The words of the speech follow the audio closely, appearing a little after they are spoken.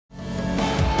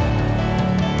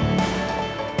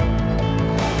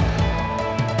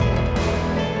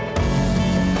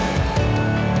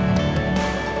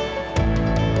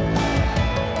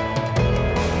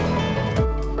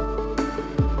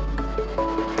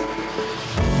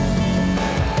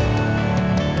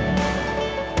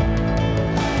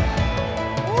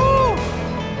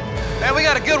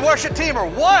a good worship team or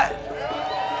what?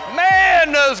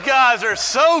 Man, those guys are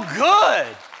so good.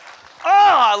 Oh,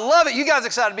 I love it. You guys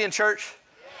excited to be in church?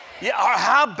 Yeah,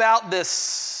 how about this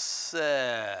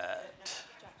set?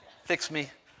 Fix me.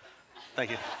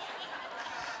 Thank you.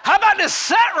 How about this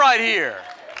set right here?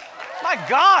 My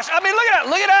gosh. I mean, look at that.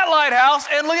 Look at that lighthouse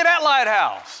and look at that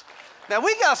lighthouse. Now,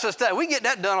 we got some stuff. We get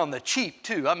that done on the cheap,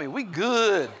 too. I mean, we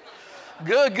good.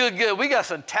 Good. We got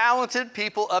some talented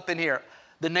people up in here.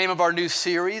 The name of our new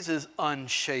series is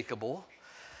Unshakable.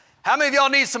 How many of y'all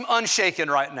need some unshaking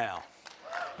right now?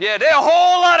 Yeah, there's a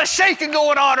whole lot of shaking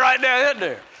going on right now, isn't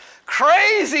there?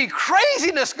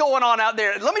 Craziness going on out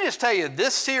there. Let me just tell you,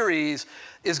 this series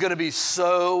is going to be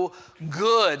so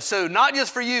good. So not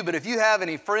just for you, but if you have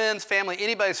any friends, family,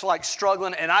 anybody that's like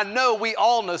struggling, and I know we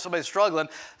all know somebody struggling,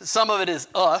 some of it is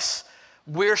us.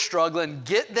 We're struggling.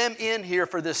 Get them in here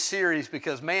for this series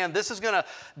because, man, this is going to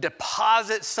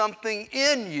deposit something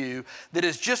in you that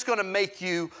is just going to make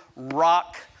you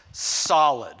rock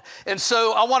solid. And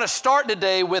so I want to start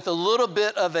today with a little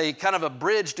bit of a kind of a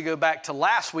bridge to go back to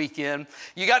last weekend.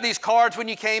 You got these cards when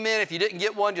you came in. If you didn't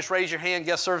get one, just raise your hand.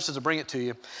 Guest services will bring it to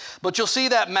you. But you'll see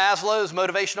that Maslow's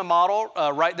motivational model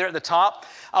right there at the top.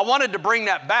 I wanted to bring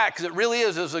that back because it really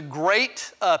is. It was a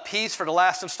great piece for the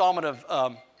last installment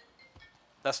of...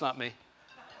 That's not me.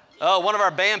 Oh, one of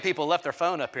our band people left their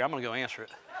phone up here. I'm going to go answer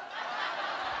it.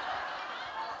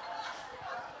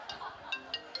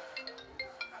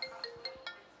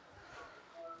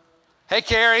 Hey,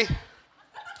 Carrie.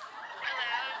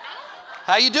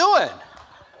 How you doing?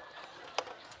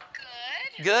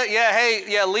 Good. Yeah, hey,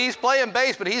 yeah, Lee's playing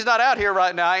bass, but he's not out here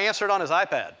right now. I answered on his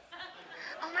iPad.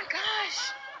 Oh, my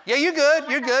gosh. Yeah,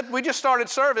 you're good. We just started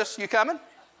service. You coming?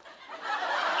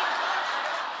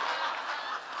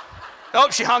 Oh,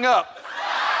 she hung up.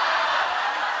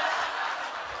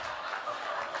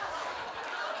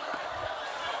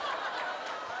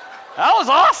 That was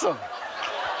awesome.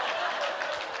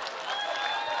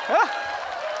 Huh?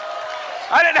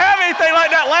 I didn't have anything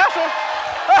like that last one.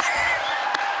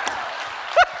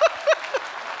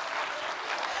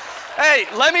 Hey,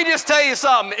 let me just tell you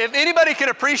something. If anybody can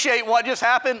appreciate what just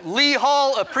happened, Lee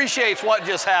Hall appreciates what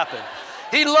just happened.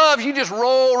 He loves you, just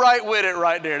roll right with it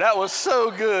right there. That was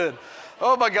so good.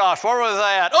 Oh my gosh, where was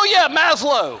I at? Oh yeah,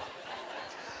 Maslow.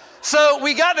 So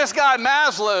we got this guy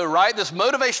Maslow, right? This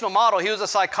motivational model. He was a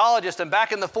psychologist, and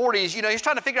back in the 40s, you know, he's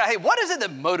trying to figure out, hey, what is it that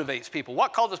motivates people?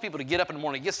 What causes people to get up in the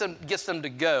morning, gets them to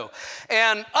go?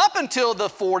 And up until the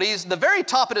 40s, the very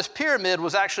top of this pyramid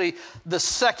was actually the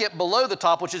second below the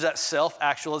top, which is that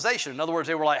self-actualization. In other words,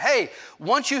 they were like, hey,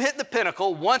 once you hit the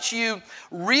pinnacle, once you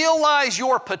realize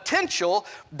your potential,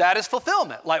 that is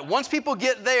fulfillment. Like once people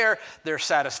get there, there's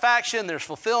satisfaction, there's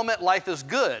fulfillment, life is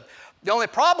good. The only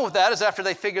problem with that is after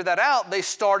they figured that out, they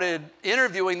started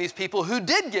interviewing these people who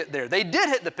did get there. They did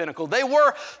hit the pinnacle. They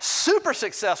were super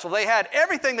successful. They had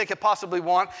everything they could possibly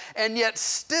want, and yet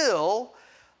still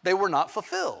they were not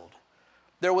fulfilled.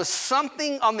 There was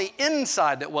something on the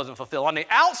inside that wasn't fulfilled. On the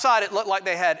outside, it looked like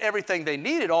they had everything they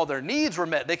needed. All their needs were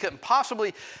met. They couldn't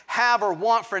possibly have or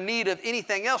want for need of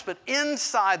anything else, but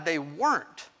inside they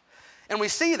weren't. And we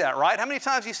see that, right? How many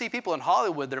times do you see people in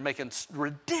Hollywood that are making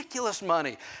ridiculous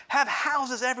money, have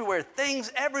houses everywhere,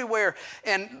 things everywhere,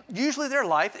 and usually their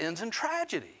life ends in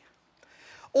tragedy.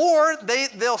 Or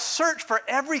they'll search for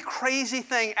every crazy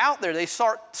thing out there. They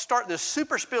start this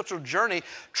super spiritual journey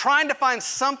trying to find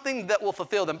something that will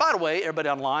fulfill them. By the way, everybody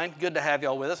online, good to have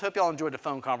y'all with us. Hope y'all enjoyed the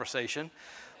phone conversation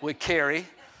with Carrie,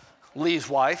 Lee's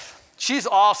wife. She's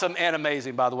awesome and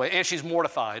amazing, by the way, and she's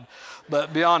mortified.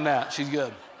 But beyond that, she's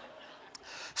good.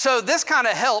 So this kind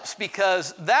of helps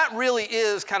because that really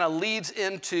is kind of leads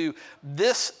into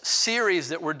this series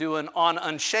that we're doing on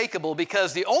Unshakable,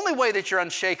 because the only way that you're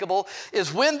unshakable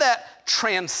is when that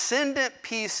transcendent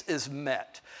piece is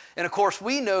met. And of course,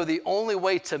 we know the only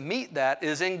way to meet that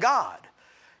is in God.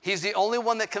 He's the only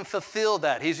one that can fulfill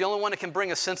that. He's the only one that can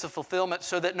bring a sense of fulfillment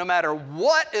so that no matter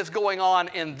what is going on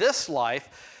in this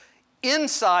life,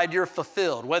 inside you're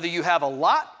fulfilled. Whether you have a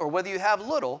lot or whether you have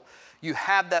little, you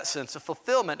have that sense of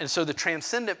fulfillment. And so the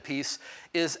transcendent piece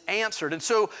is answered. And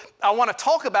so I want to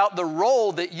talk about the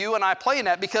role that you and I play in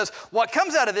that, because what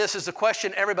comes out of this is the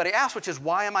question everybody asks, which is,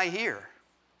 why am I here?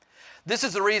 This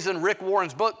is the reason Rick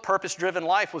Warren's book, Purpose Driven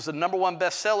Life, was the #1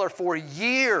 bestseller for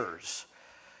years.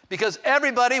 Because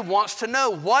everybody wants to know,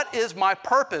 what is my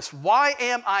purpose? Why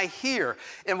am I here?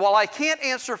 And while I can't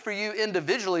answer for you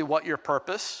individually what your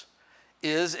purpose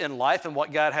is in life and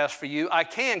what God has for you, I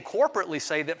can corporately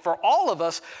say that for all of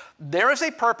us, there is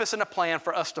a purpose and a plan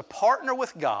for us to partner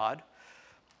with God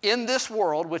in this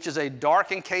world, which is a dark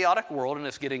and chaotic world, and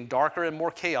it's getting darker and more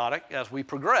chaotic as we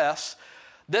progress.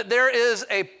 that there is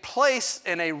a place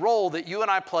and a role that you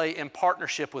and I play in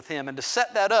partnership with him. And to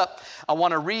set that up, I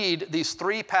want to read these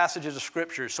 3 passages of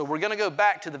Scripture. So we're going to go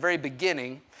back to the very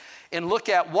beginning and look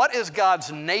at what is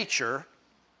God's nature.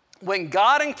 When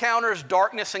God encounters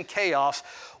darkness and chaos,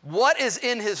 what is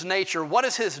in his nature? What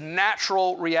is his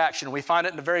natural reaction? We find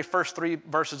it in the very first 3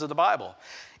 verses of the Bible.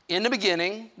 In the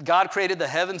beginning, God created the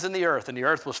heavens and the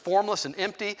earth was formless and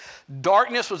empty.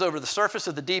 Darkness was over the surface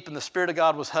of the deep, and the Spirit of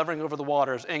God was hovering over the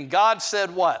waters. And God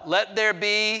said what? Let there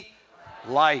be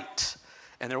light.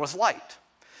 And there was light.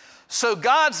 So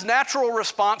God's natural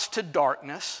response to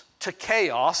darkness, to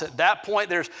chaos, at that point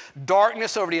there's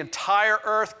darkness over the entire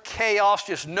earth, chaos,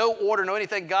 just no order, no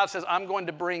anything. God says, I'm going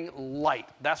to bring light.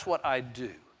 That's what I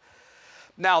do.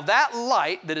 Now that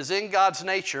light that is in God's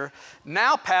nature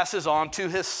now passes on to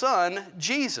his son,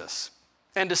 Jesus.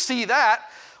 And to see that,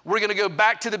 we're going to go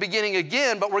back to the beginning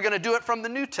again, but we're going to do it from the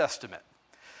New Testament.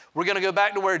 We're going to go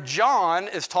back to where John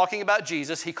is talking about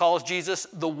Jesus. He calls Jesus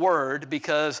the Word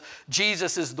because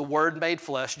Jesus is the Word made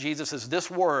flesh. Jesus is this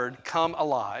Word come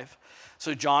alive.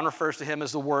 So John refers to him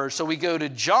as the Word. So we go to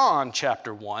John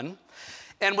chapter 1,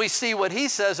 and we see what he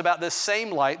says about this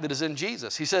same light that is in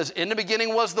Jesus. He says, in the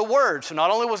beginning was the Word. So not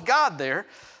only was God there,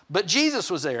 but Jesus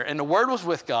was there. And the Word was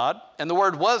with God, and the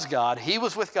Word was God. He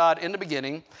was with God in the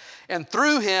beginning. And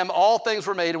through him all things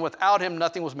were made, and without him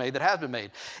nothing was made that has been made.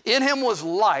 In him was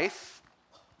life,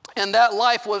 and that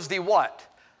life was the what?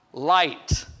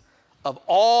 Light of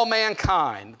all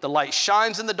mankind. The light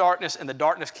shines in the darkness, and the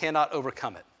darkness cannot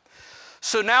overcome it.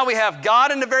 So now we have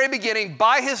God in the very beginning,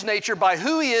 by his nature, by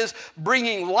who he is,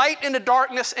 bringing light into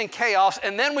darkness and chaos.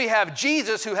 And then we have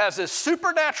Jesus, who has this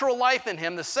supernatural life in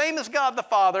him, the same as God the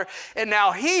Father. And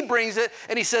now he brings it,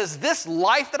 and he says, this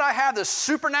life that I have, this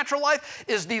supernatural life,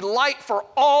 is the light for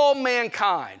all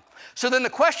mankind. So then the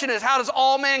question is, how does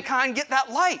all mankind get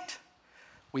that light?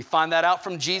 We find that out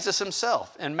from Jesus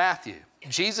himself in Matthew.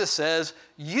 Jesus says,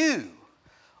 you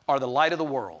are the light of the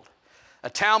world. A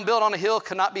town built on a hill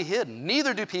cannot be hidden.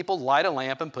 Neither do people light a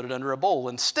lamp and put it under a bowl.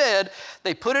 Instead,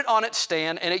 they put it on its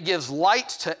stand, and it gives light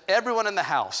to everyone in the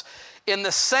house. In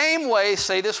the same way,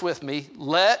 say this with me,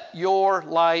 let your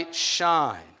light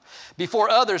shine before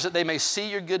others, that they may see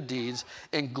your good deeds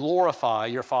and glorify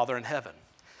your Father in heaven.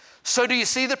 So do you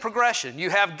see the progression? You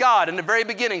have God in the very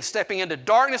beginning stepping into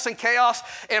darkness and chaos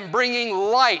and bringing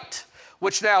light,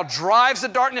 which now drives the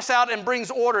darkness out and brings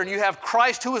order. And you have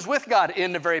Christ, who is with God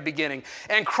in the very beginning.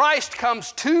 And Christ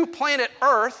comes to planet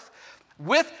Earth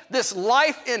with this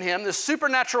life in him, this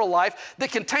supernatural life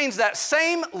that contains that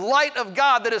same light of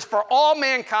God that is for all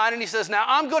mankind. And he says, now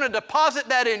I'm going to deposit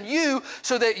that in you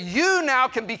so that you now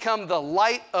can become the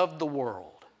light of the world.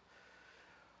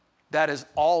 That is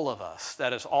all of us.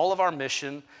 That is all of our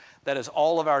mission. That is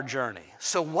all of our journey.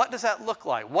 So what does that look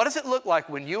like? What does it look like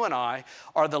when you and I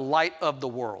are the light of the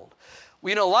world? Well,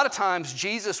 you know, a lot of times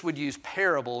Jesus would use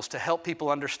parables to help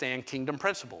people understand kingdom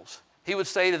principles. He would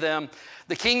say to them,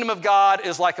 the kingdom of God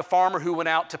is like a farmer who went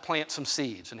out to plant some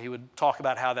seeds, and he would talk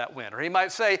about how that went. Or he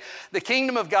might say, the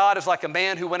kingdom of God is like a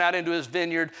man who went out into his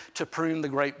vineyard to prune the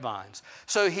grapevines.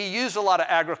 So he used a lot of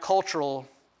agricultural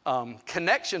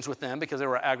connections with them because they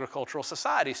were an agricultural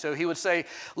society. So he would say,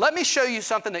 let me show you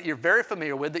something that you're very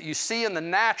familiar with, that you see in the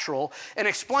natural, and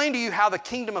explain to you how the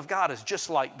kingdom of God is just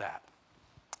like that.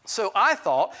 So I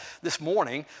thought this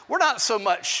morning, we're not so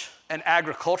much an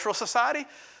agricultural society,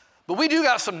 but we do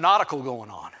got some nautical going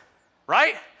on,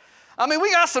 right? I mean,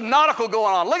 we got some nautical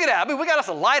going on. Look at that. I mean, we got us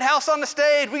a lighthouse on the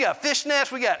stage. We got fish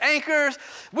nets. We got anchors.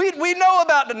 We know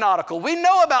about the nautical. We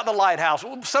know about the lighthouse.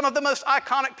 Some of the most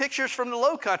iconic pictures from the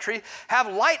Low Country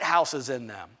have lighthouses in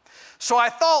them. So I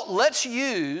thought, let's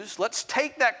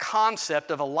take that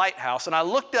concept of a lighthouse, and I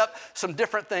looked up some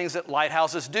different things that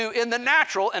lighthouses do in the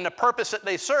natural and the purpose that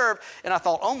they serve, and I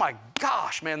thought, oh my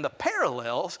gosh, man, the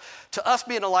parallels to us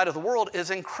being the light of the world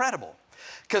is incredible.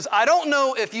 Because I don't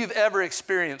know if you've ever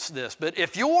experienced this, but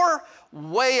if you're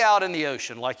way out in the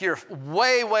ocean, like you're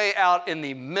way, way out in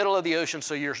the middle of the ocean,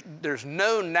 so there's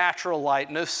no natural light,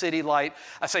 no city light.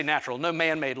 I say natural, no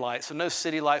man-made light, so no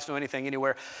city lights, no anything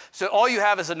anywhere. So all you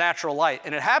have is a natural light.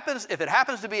 And if it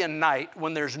happens to be a night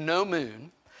when there's no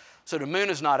moon, so the moon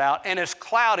is not out, and it's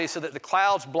cloudy so that the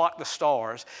clouds block the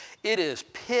stars, it is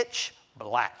pitch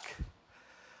black.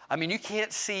 I mean, you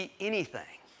can't see anything.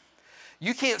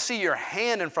 You can't see your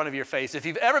hand in front of your face. If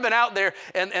you've ever been out there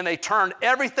and they turned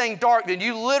everything dark, then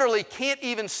you literally can't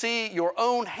even see your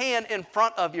own hand in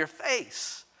front of your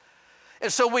face.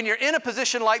 And so when you're in a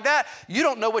position like that, you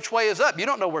don't know which way is up. You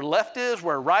don't know where left is,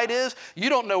 where right is.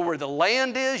 You don't know where the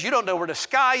land is. You don't know where the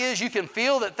sky is. You can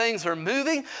feel that things are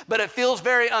moving, but it feels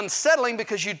very unsettling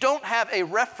because you don't have a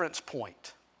reference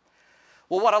point.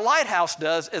 Well, what a lighthouse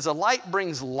does is a light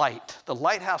brings light. The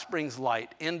lighthouse brings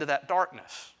light into that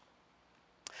darkness.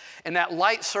 And that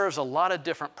light serves a lot of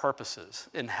different purposes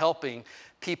in helping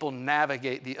people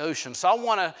navigate the ocean. So I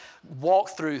want to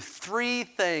walk through 3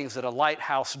 things that a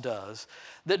lighthouse does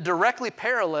that directly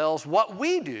parallels what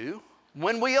we do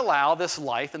when we allow this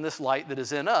life and this light that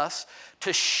is in us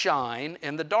to shine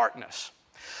in the darkness.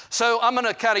 So I'm going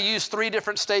to kind of use 3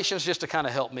 different stations just to kind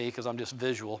of help me because I'm just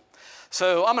visual.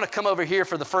 So I'm going to come over here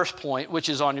for the first point, which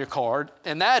is on your card,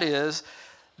 and that is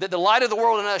that the light of the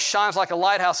world in us shines like a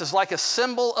lighthouse, is like a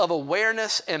symbol of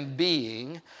awareness and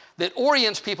being that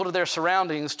orients people to their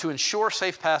surroundings to ensure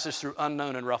safe passage through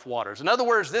unknown and rough waters. In other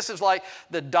words, this is like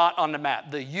the dot on the map,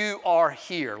 the you are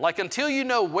here. Like until you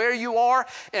know where you are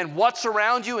and what's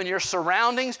around you and your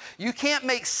surroundings, you can't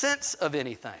make sense of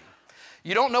anything.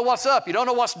 You don't know what's up, you don't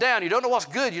know what's down, you don't know what's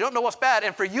good, you don't know what's bad.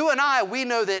 And for you and I, we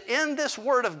know that in this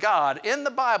Word of God, in the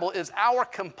Bible, is our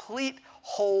complete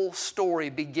whole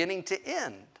story beginning to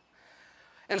end.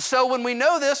 And so when we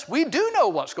know this, we do know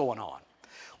what's going on.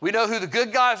 We know who the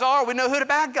good guys are, we know who the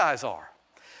bad guys are.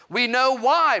 We know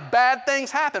why bad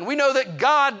things happen. We know that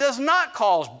God does not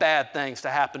cause bad things to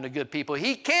happen to good people.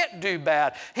 He can't do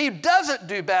bad. He doesn't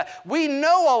do bad. We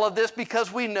know all of this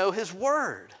because we know His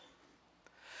Word.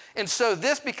 And so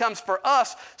this becomes for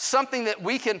us something that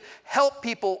we can help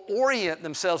people orient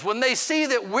themselves. When they see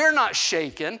that we're not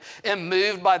shaken and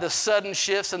moved by the sudden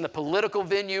shifts in the political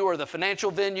venue or the financial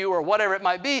venue or whatever it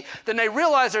might be, then they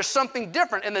realize there's something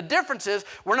different. And the difference is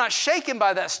we're not shaken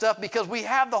by that stuff because we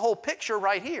have the whole picture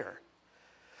right here.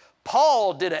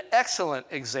 Paul did an excellent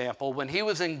example when he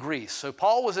was in Greece. So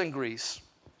Paul was in Greece.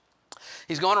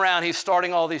 He's going around, he's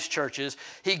starting all these churches.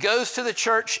 He goes to the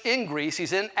church in Greece,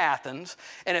 he's in Athens,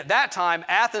 and at that time,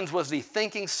 Athens was the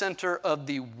thinking center of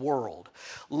the world.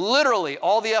 Literally,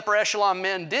 all the upper echelon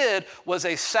men did was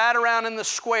they sat around in the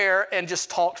square and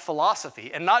just talked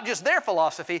philosophy. And not just their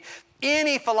philosophy,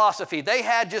 any philosophy. They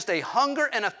had just a hunger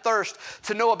and a thirst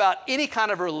to know about any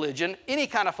kind of religion, any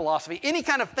kind of philosophy, any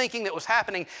kind of thinking that was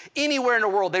happening anywhere in the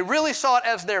world. They really saw it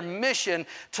as their mission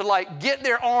to like get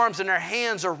their arms and their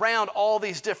hands around all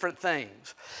these different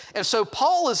things. And so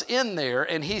Paul is in there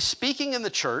and he's speaking in the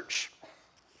church.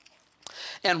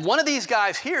 And one of these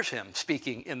guys hears him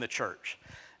speaking in the church.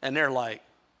 And they're like,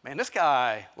 man, this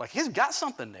guy, like he's got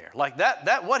something there. Like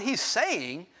that what he's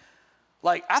saying,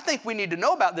 like, I think we need to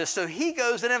know about this. So he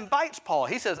goes and invites Paul.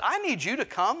 He says, I need you to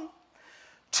come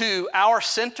to our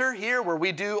center here where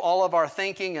we do all of our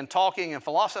thinking and talking and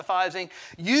philosophizing.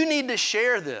 You need to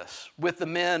share this with the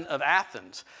men of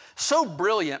Athens. So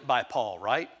brilliant by Paul,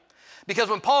 right? Because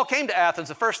when Paul came to Athens,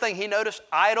 the first thing he noticed,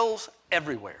 idols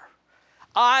everywhere.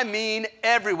 I mean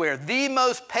everywhere. The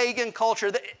most pagan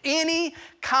culture, any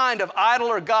kind of idol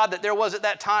or god that there was at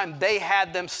that time, they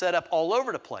had them set up all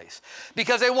over the place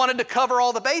because they wanted to cover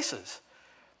all the bases.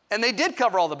 And they did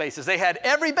cover all the bases. They had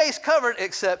every base covered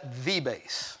except the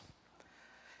base.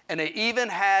 And they even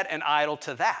had an idol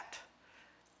to that.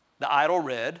 The idol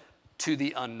read, to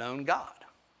the unknown God.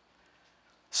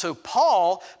 So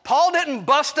Paul didn't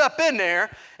bust up in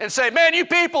there and say, man, you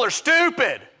people are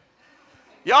stupid.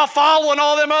 Y'all following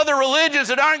all them other religions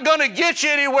that aren't going to get you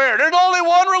anywhere. There's only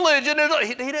one religion.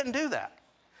 He didn't do that.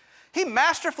 He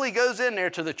masterfully goes in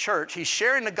there to the church. He's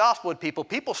sharing the gospel with people.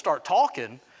 People start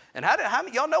talking. And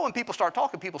y'all know when people start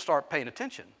talking, people start paying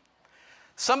attention.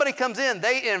 Somebody comes in.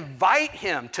 They invite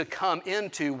him to come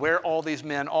into where all these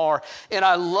men are. And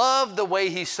I love the way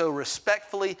he so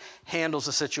respectfully handles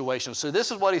the situation. So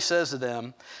this is what he says to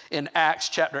them in Acts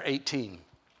chapter 18.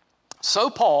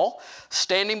 So Paul,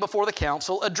 standing before the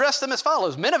council, addressed them as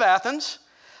follows. Men of Athens,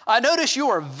 I notice you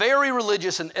are very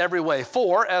religious in every way,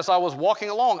 for as I was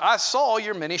walking along, I saw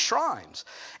your many shrines.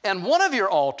 And one of your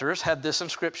altars had this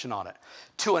inscription on it,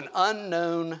 to an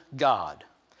unknown God.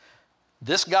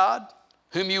 This God,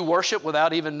 whom you worship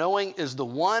without even knowing, is the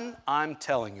one I'm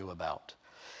telling you about.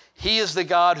 He is the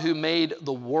God who made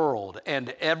the world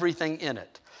and everything in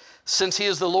it. Since he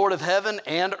is the Lord of heaven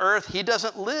and earth, he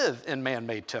doesn't live in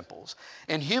man-made temples.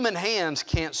 And human hands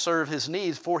can't serve his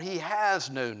needs, for he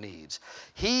has no needs.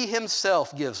 He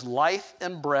himself gives life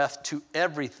and breath to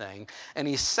everything, and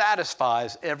he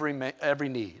satisfies every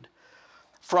need.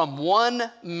 From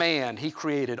one man, he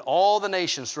created all the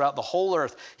nations throughout the whole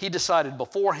earth. He decided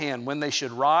beforehand when they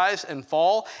should rise and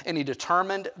fall, and he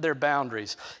determined their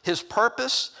boundaries. His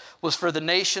purpose was for the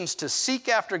nations to seek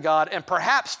after God and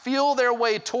perhaps feel their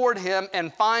way toward him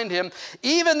and find him,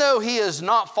 even though he is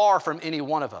not far from any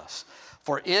one of us.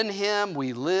 For in him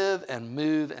we live and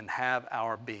move and have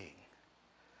our being.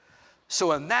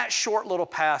 So in that short little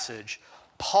passage,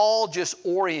 Paul just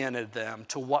oriented them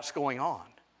to what's going on.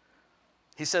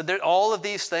 He said that all of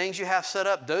these things you have set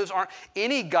up, those aren't,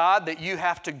 any God that you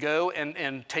have to go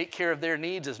and take care of their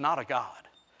needs is not a God.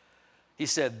 He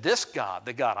said, this God,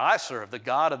 the God I serve, the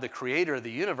God of the creator of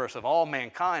the universe, of all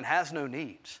mankind, has no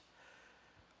needs.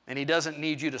 And he doesn't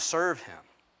need you to serve him.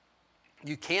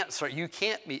 You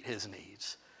can't meet his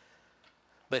needs.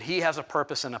 But he has a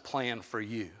purpose and a plan for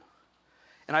you.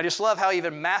 And I just love how he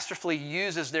even masterfully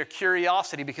uses their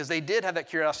curiosity, because they did have that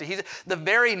curiosity. The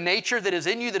very nature that is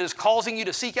in you that is causing you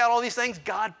to seek out all these things,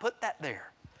 God put that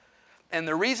there. And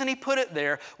the reason he put it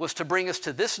there was to bring us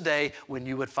to this day when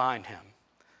you would find him.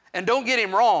 And don't get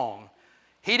him wrong.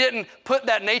 He didn't put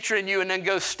that nature in you and then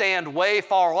go stand way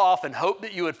far off and hope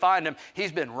that you would find him.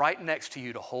 He's been right next to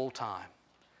you the whole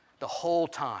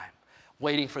time,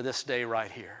 waiting for this day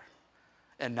right here.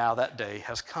 And now that day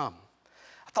has come.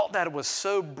 I thought that was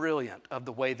so brilliant of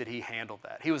the way that he handled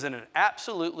that. He was in an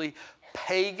absolutely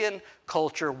pagan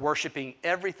culture, worshiping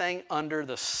everything under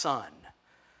the sun.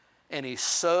 And he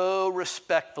so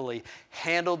respectfully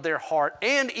handled their heart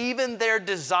and even their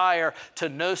desire to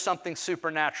know something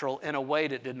supernatural in a way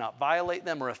that did not violate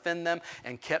them or offend them,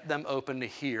 and kept them open to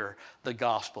hear the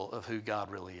gospel of who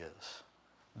God really is.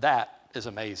 That is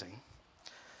amazing.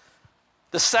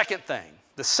 The second thing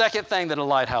that a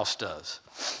lighthouse does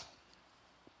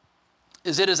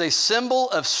is it is a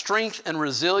symbol of strength and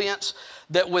resilience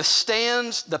that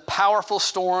withstands the powerful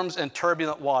storms and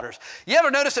turbulent waters. You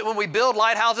ever notice that when we build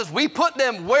lighthouses, we put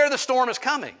them where the storm is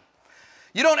coming?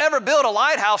 You don't ever build a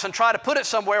lighthouse and try to put it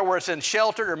somewhere where it's in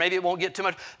sheltered or maybe it won't get too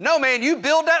much. No, man, you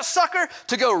build that sucker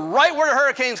to go right where the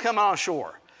hurricane's coming on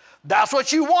shore. That's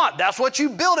what you want. That's what you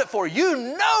build it for.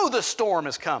 You know the storm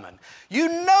is coming. You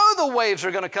know the waves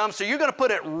are going to come, so you're going to put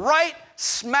it right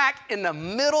smack in the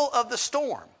middle of the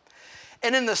storm.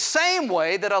 And in the same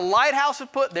way that a lighthouse is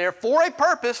put there for a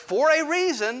purpose, for a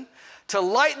reason, to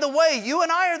light the way, you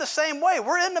and I are the same way.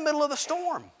 We're in the middle of the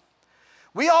storm.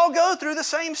 We all go through the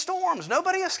same storms.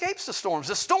 Nobody escapes the storms.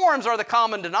 The storms are the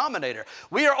common denominator.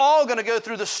 We are all going to go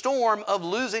through the storm of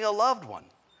losing a loved one.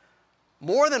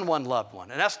 More than one loved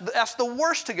one. And that's the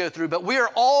worst to go through, but we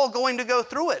are all going to go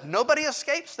through it. Nobody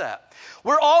escapes that.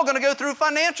 We're all going to go through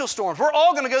financial storms. We're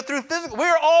all going to go through physical.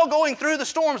 We're all going through the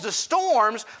storms. The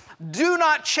storms do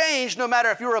not change no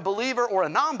matter if you're a believer or a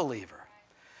non-believer.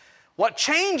 What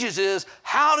changes is,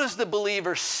 how does the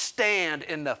believer stand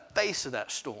in the face of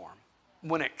that storm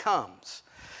when it comes?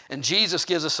 And Jesus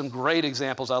gives us some great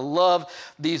examples. I love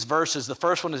these verses. The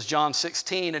first one is John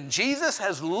 16. And Jesus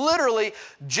has literally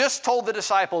just told the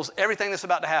disciples everything that's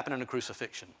about to happen in the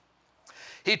crucifixion.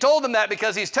 He told them that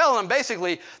because he's telling them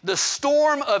basically the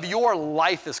storm of your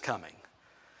life is coming.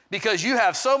 Because you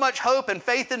have so much hope and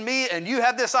faith in me, and you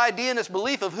have this idea and this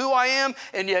belief of who I am,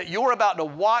 and yet you're about to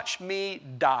watch me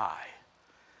die.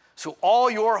 So all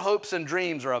your hopes and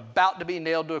dreams are about to be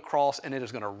nailed to a cross, and it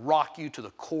is going to rock you to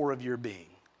the core of your being.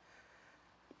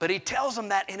 But he tells them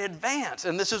that in advance,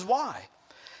 and this is why.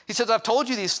 He says, I've told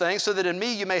you these things so that in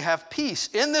me you may have peace.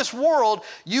 In this world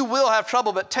you will have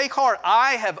trouble, but take heart,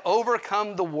 I have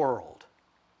overcome the world.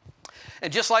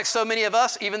 And just like so many of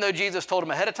us, even though Jesus told them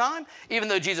ahead of time, even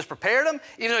though Jesus prepared them,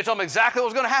 even though he told them exactly what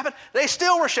was going to happen, they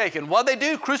still were shaken. What did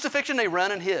they do? Crucifixion, they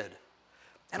run and hid.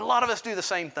 And a lot of us do the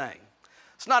same thing.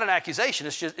 It's not an accusation,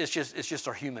 it's just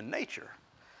our human nature.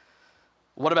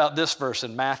 What about this verse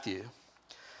in Matthew?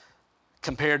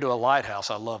 Compared to a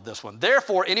lighthouse, I love this one.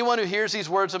 Therefore, anyone who hears these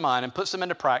words of mine and puts them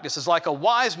into practice is like a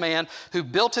wise man who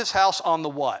built his house on the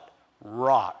what?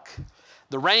 Rock.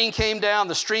 The rain came down,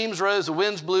 the streams rose, the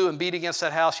winds blew and beat against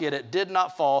that house, yet it did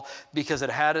not fall because it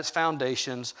had its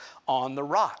foundations on the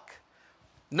rock.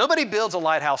 Nobody builds a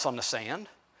lighthouse on the sand.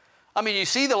 I mean, you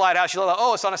see the lighthouse, you're like,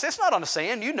 oh, it's on the sand. It's not on the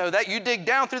sand. You know that. You dig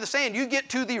down through the sand. You get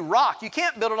to the rock. You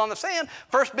can't build it on the sand.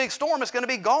 First big storm, it's going to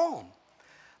be gone.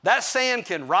 That sand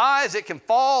can rise, it can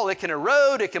fall, it can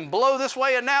erode, it can blow this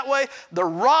way and that way. The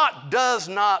rock does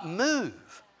not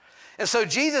move. And so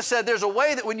Jesus said there's a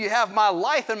way that when you have my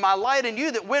life and my light in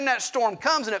you, that when that storm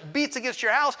comes and it beats against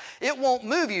your house, it won't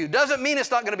move you. Doesn't mean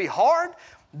it's not going to be hard.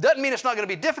 Doesn't mean it's not going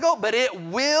to be difficult, but it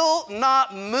will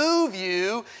not move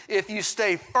you if you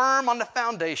stay firm on the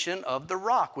foundation of the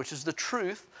rock, which is the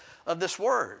truth of this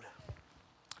word.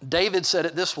 David said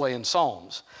it this way in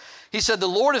Psalms. He said, the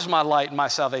Lord is my light and my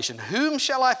salvation. Whom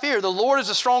shall I fear? The Lord is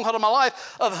the stronghold of my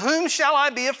life. Of whom shall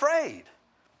I be afraid?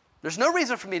 There's no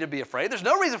reason for me to be afraid. There's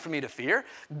no reason for me to fear.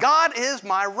 God is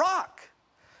my rock.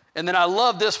 And then I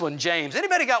love this one, James.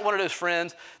 Anybody got one of those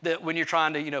friends that when you're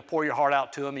trying to, pour your heart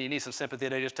out to them and you need some sympathy,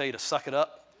 they just tell you to suck it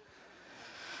up?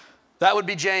 That would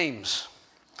be James.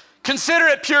 Consider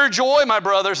it pure joy, my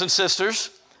brothers and sisters,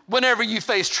 whenever you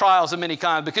face trials of many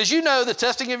kinds, because you know the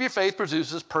testing of your faith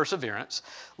produces perseverance.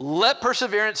 Let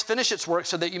perseverance finish its work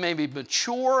so that you may be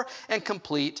mature and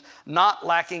complete, not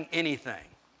lacking anything.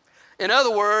 In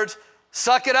other words,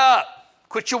 suck it up.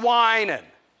 Quit your whining.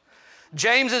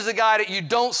 James is the guy that you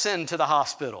don't send to the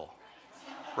hospital,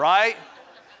 right?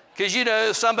 Because you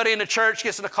know, somebody in the church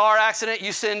gets in a car accident,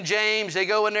 you send James, they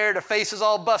go in there, their face is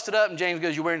all busted up, and James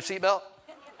goes, "You wearing a seatbelt?"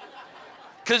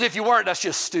 Because if you weren't, that's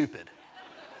just stupid.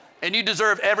 And you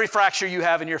deserve every fracture you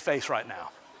have in your face right now.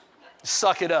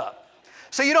 Suck it up.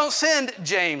 So you don't send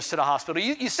James to the hospital.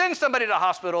 You send somebody to the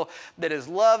hospital that is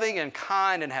loving and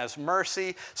kind and has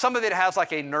mercy, somebody that has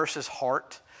like a nurse's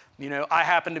heart. You know, I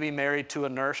happen to be married to a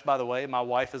nurse, by the way. My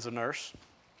wife is a nurse,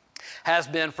 has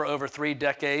been for over 3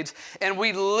 decades. And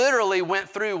we literally went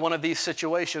through one of these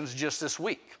situations just this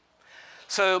week.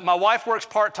 So my wife works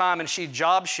part-time and she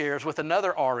job shares with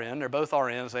another RN. They're both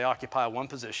RNs. They occupy one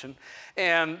position.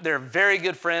 And they're very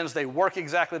good friends. They work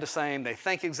exactly the same. They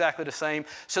think exactly the same.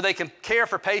 So they can care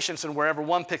for patients, and wherever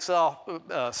one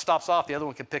stops off, the other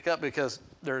one can pick up because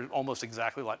they're almost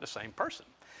exactly like the same person.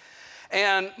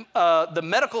 And the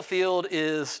medical field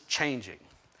is changing,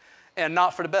 and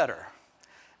not for the better.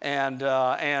 And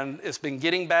it's been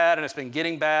getting bad, and it's been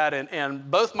getting bad. And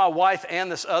both my wife and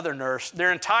this other nurse,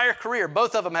 their entire career,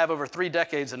 both of them have over 3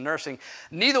 decades in nursing.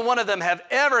 Neither one of them have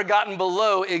ever gotten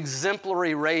below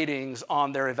exemplary ratings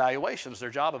on their evaluations, their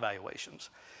job evaluations.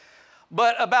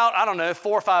 But about, I don't know,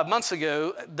 4 or 5 months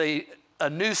ago, a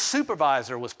new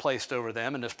supervisor was placed over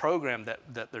them in this program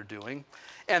that they're doing.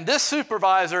 And this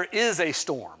supervisor is a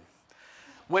storm.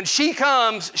 When she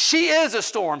comes, she is a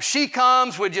storm. She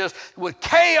comes with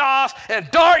chaos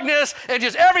and darkness and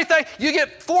just everything. You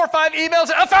get 4 or 5 emails,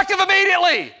 effective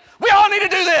immediately. We all need to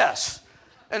do this.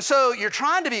 And so you're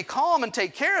trying to be calm and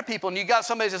take care of people, and you got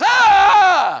somebody who says,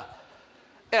 "Ah!"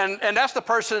 And that's the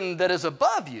person that is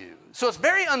above you. So it's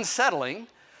very unsettling,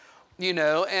 you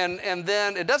know, and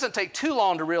then it doesn't take too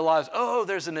long to realize, oh,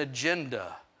 there's an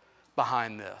agenda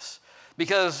behind this.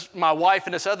 Because my wife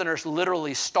and this other nurse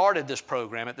literally started this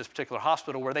program at this particular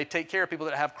hospital where they take care of people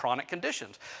that have chronic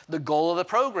conditions. The goal of the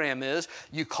program is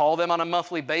you call them on a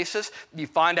monthly basis, you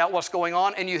find out what's going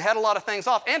on, and you head a lot of things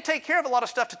off and take care of a lot of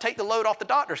stuff to take the load off the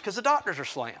doctors, because the doctors are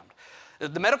slammed.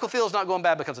 The medical field is not going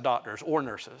bad because of doctors or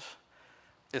nurses.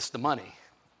 It's the money.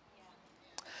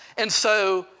 And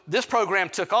so this program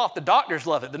took off. The doctors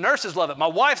love it. The nurses love it. My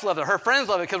wife loves it. Her friends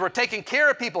love it because we're taking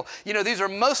care of people. You know, these are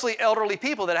mostly elderly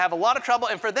people that have a lot of trouble.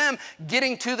 And for them,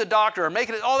 getting to the doctor or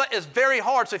making it, all that is very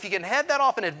hard. So if you can head that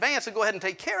off in advance and go ahead and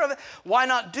take care of it, why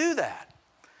not do that?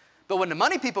 But when the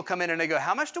money people come in and they go,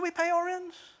 "How much do we pay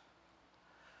RNs?"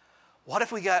 What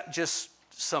if we got just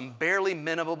some barely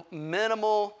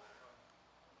minimal,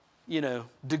 you know,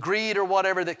 degreed or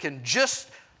whatever that can just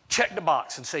check the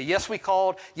box and say, yes, we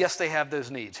called, yes, they have those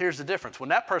needs. Here's the difference. When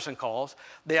that person calls,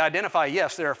 they identify,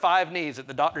 yes, there are 5 needs that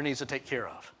the doctor needs to take care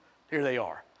of. Here they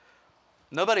are.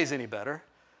 Nobody's any better.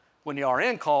 When the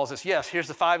RN calls, it's, yes, here's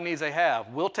the 5 needs they have.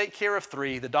 We'll take care of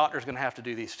 3. The doctor's going to have to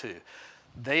do these 2.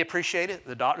 They appreciate it.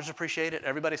 The doctors appreciate it.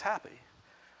 Everybody's happy.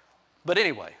 But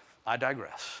anyway, I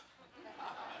digress.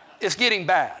 It's getting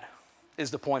bad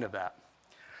is the point of that.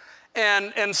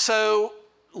 And so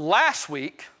last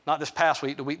week, not this past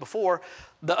week, the week before,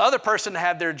 the other person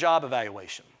had their job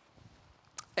evaluation.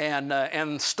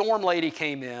 And Storm Lady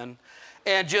came in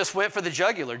and just went for the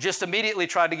jugular, just immediately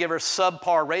tried to give her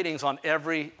subpar ratings on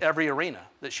every arena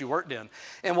that she worked in.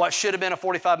 And what should have been a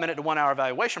 45-minute to 1-hour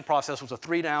evaluation process was a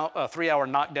 3-hour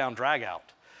knockdown drag-out.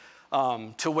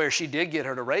 To where she did get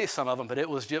her to raise some of them, but it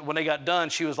was just, when they got done,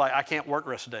 she was like, "I can't work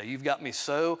the rest of the day. You've got me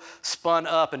so spun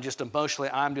up and just emotionally,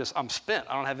 I'm spent.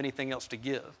 I don't have anything else to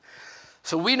give."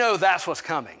 So we know that's what's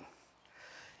coming.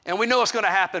 And we know it's going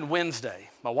to happen Wednesday.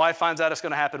 My wife finds out it's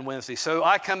going to happen Wednesday. So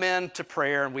I come in to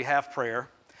prayer, and we have prayer.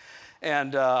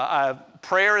 And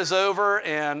prayer is over,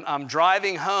 and I'm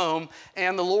driving home,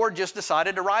 and the Lord just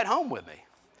decided to ride home with me.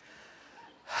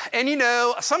 And you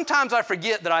know, sometimes I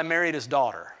forget that I married his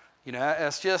daughter. You know,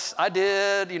 it's just, I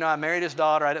married his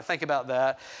daughter. I didn't think about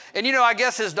that. And, you know, I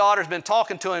guess his daughter's been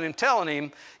talking to him and telling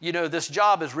him, you know, this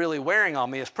job is really wearing on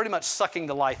me. It's pretty much sucking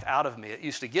the life out of me. It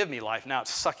used to give me life. Now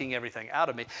it's sucking everything out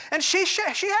of me. And she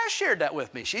has shared that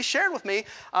with me. She shared with me,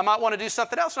 I might want to do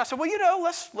something else. And I said, well, you know,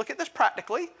 let's look at this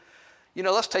practically. You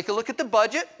know, let's take a look at the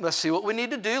budget. Let's see what we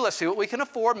need to do. Let's see what we can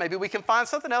afford. Maybe we can find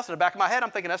something else. In the back of my head, I'm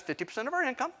thinking that's 50% of our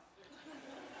income.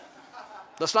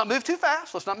 Let's not move too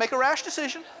fast. Let's not make a rash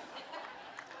decision.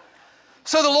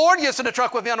 So the Lord gets in the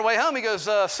truck with me on the way home. He goes,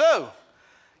 so,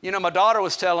 you know, my daughter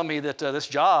was telling me that this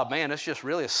job, man, it's just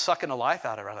really sucking the life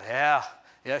out of her. I was like,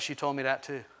 yeah, she told me that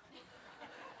too.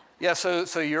 Yeah,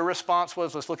 so your response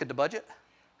was, let's look at the budget?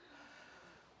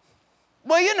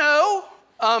 Well,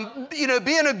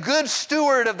 being a good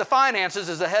steward of the finances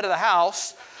as the head of the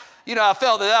house, I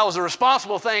felt that was a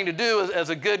responsible thing to do as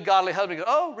a good, godly husband. Go,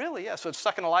 oh, really? Yeah, so it's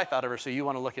sucking the life out of her, so you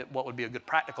want to look at what would be a good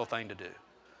practical thing to do.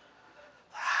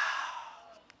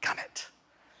 Gummit.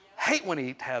 Hate when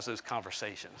he has those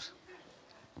conversations.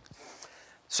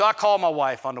 So I called my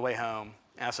wife on the way home,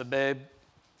 and I said, babe,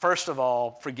 first of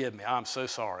all, forgive me. I'm so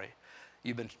sorry.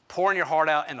 You've been pouring your heart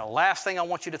out, and the last thing I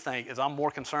want you to think is I'm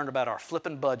more concerned about our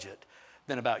flipping budget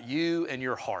than about you and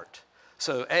your heart.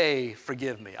 So, A,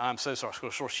 forgive me. I'm so sorry.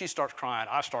 So she starts crying.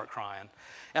 I start crying.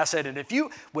 And I said, and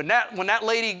when that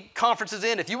lady conference is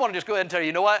in, if you want to just go ahead and tell her,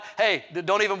 you know what? Hey,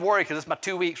 don't even worry because it's my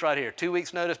 2 weeks right here. 2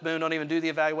 weeks notice, boom, don't even do the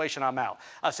evaluation, I'm out.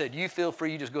 I said, you feel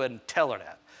free. You just go ahead and tell her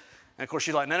that. And, of course,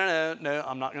 she's like, no,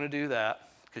 I'm not going to do that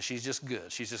because she's just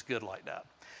good. She's just good like that.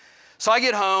 So I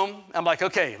get home, I'm like,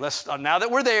 okay, now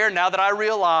that we're there, now that I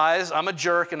realize I'm a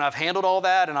jerk and I've handled all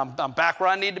that and I'm back where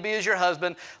I need to be as your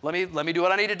husband, let me do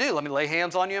what I need to do. Let me lay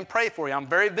hands on you and pray for you. I'm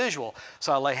very visual.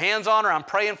 So I lay hands on her, I'm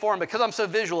praying for him. Because I'm so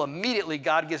visual, immediately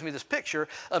God gives me this picture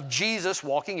of Jesus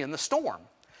walking in the storm.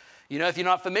 If you're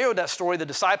not familiar with that story, the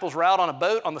disciples were out on a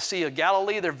boat on the Sea of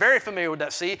Galilee. They're very familiar with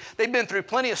that sea. They've been through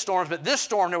plenty of storms, but this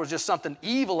storm, there was just something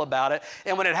evil about it.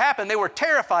 And when it happened, they were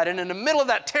terrified. And in the middle of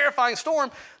that terrifying storm,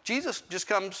 Jesus just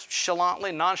comes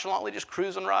nonchalantly, just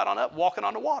cruising right on up, walking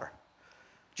on the water.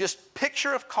 Just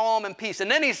picture of calm and peace.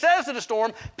 And then he says to the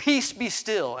storm, peace be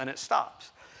still, and it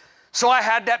stops. So I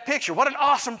had that picture. What an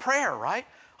awesome prayer, right?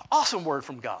 Awesome word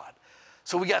from God.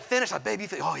 So we got finished. Like, baby, you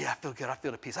feel, oh, yeah, I feel good. I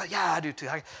feel the peace. Yeah, I do too.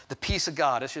 The peace of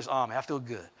God. It's just on me. I feel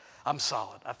good. I'm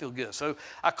solid. I feel good. So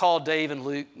I called Dave and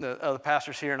Luke, the other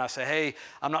pastors here, and I say, hey,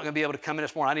 I'm not going to be able to come in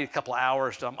this morning. I need a couple of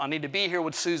hours. I need to be here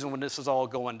with Susan when this is all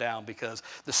going down because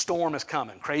the storm is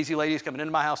coming. Crazy ladies coming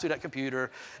into my house through that computer,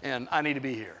 and I need to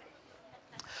be here.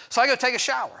 So I go take a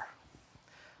shower.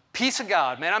 Peace of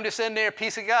God, man. I'm just in there.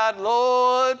 Peace of God.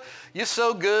 Lord, you're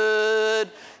so good.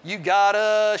 You got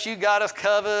us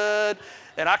covered.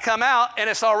 And I come out, and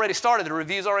it's already started. The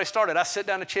review's already started. I sit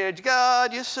down in the chair.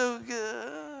 God, you're so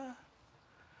good.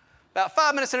 About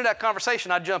 5 minutes into that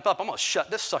conversation, I jump up. I'm going to shut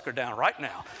this sucker down right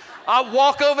now. I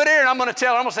walk over there, and I'm going to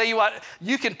tell her, I'm going to say, you what,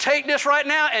 you can take this right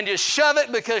now and just shove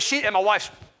it because and my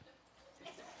wife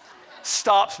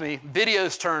stops me.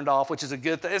 Video's turned off, which is a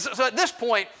good thing. So at this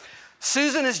point,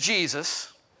 Susan is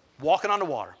Jesus walking on the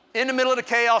water. In the middle of the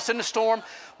chaos, in the storm,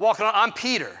 I'm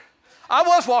Peter. I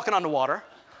was walking on the water.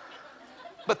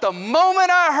 But the moment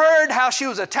I heard how she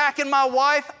was attacking my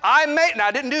wife, I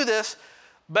didn't do this,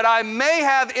 but I may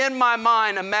have in my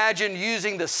mind imagined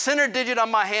using the center digit on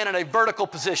my hand in a vertical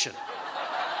position.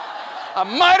 I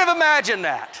might have imagined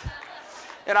that.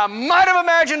 And I might have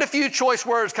imagined a few choice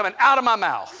words coming out of my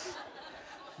mouth.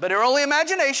 But they're only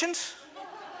imaginations.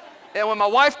 And when my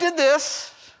wife did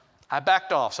this, I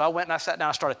backed off. So I went and I sat down.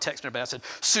 I started texting her back. I said,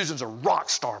 Susan's a rock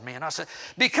star, man. I said,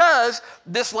 because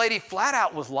this lady flat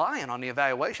out was lying on the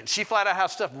evaluation. She flat out had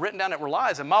stuff written down that were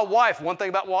lies. And my wife, one thing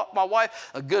about my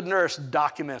wife, a good nurse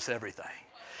documents everything.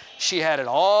 She had it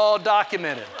all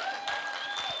documented.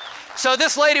 So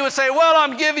this lady would say, well,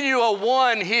 I'm giving you a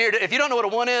 1 here. If you don't know what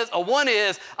a 1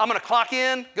 is I'm going to clock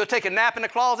in, go take a nap in the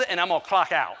closet, and I'm going to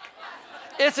clock out.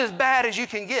 It's as bad as you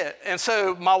can get. And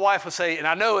so my wife would say, and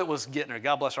I know it was getting her,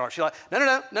 God bless her heart. She's like,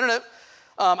 no.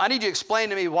 I need you to explain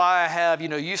to me why I have,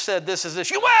 you said this is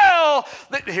this. Well,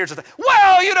 here's the thing.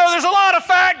 Well, there's a lot of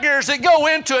factors that go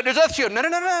into it. There's other, no.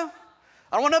 I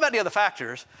don't want to know about the other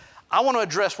factors. I want to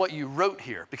address what you wrote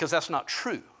here because that's not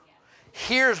true.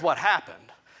 Here's what happened.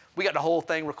 We got the whole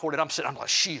thing recorded. I'm like,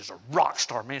 she is a rock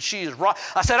star, man. She is rock.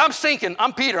 I said, I'm sinking.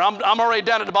 I'm Peter. I'm already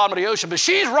down at the bottom of the ocean, but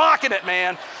she's rocking it,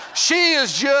 man. She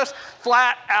is just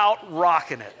flat out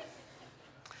rocking it.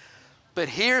 But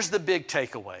here's the big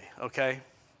takeaway, okay?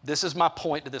 This is my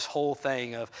point to this whole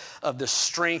thing of the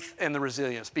strength and the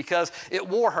resilience because it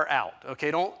wore her out,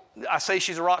 okay? I say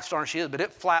she's a rock star and she is, but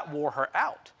it flat wore her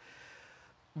out.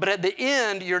 But at the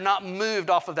end, you're not moved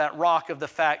off of that rock of the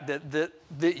fact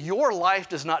that your life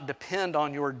does not depend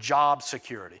on your job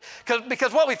security.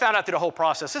 Because what we found out through the whole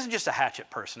process, this is just a hatchet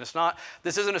person.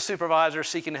 This isn't a supervisor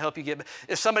seeking to help you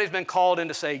if somebody's been called in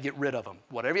to say, get rid of them.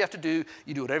 Whatever you have to do,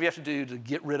 you do whatever you have to do to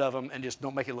get rid of them and just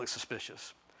don't make it look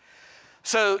suspicious.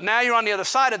 So now you're on the other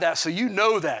side of that, so you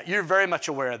know that. You're very much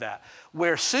aware of that.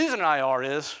 Where Susan and I are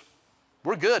is,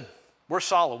 we're good. We're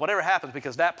solid, whatever happens,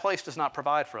 because that place does not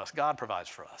provide for us. God provides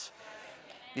for us.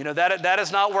 That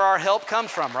is not where our help comes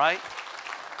from, right?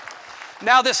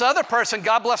 Now, this other person,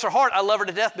 God bless her heart, I love her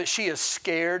to death, but she is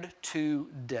scared to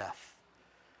death.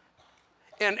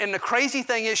 And the crazy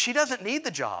thing is she doesn't need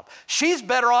the job. She's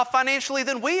better off financially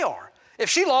than we are. If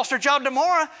she lost her job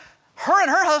tomorrow, her and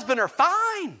her husband are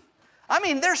fine. I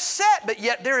mean, they're set, but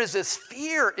yet there is this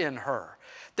fear in her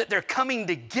that they're coming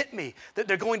to get me, that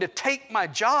they're going to take my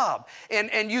job. And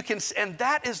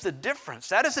that is the difference.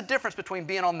 That is the difference between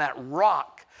being on that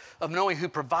rock of knowing who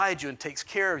provides you and takes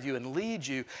care of you and leads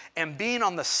you, and being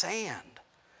on the sand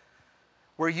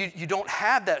where you don't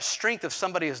have that strength of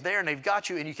somebody is there and they've got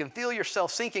you and you can feel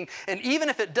yourself sinking. And even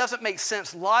if it doesn't make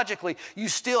sense logically, you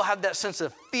still have that sense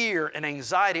of fear and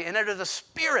anxiety, and there's a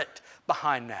spirit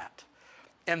behind that.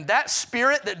 And that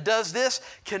spirit that does this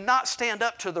cannot stand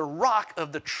up to the rock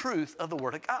of the truth of the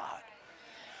Word of God.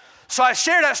 So I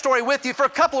share that story with you for a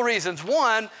couple of reasons.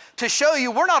 One, to show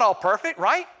you we're not all perfect,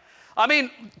 right? I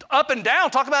mean, up and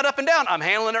down, talk about up and down. I'm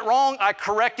handling it wrong. I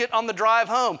correct it on the drive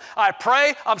home. I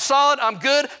pray, I'm solid, I'm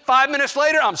good. 5 minutes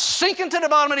later, I'm sinking to the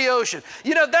bottom of the ocean.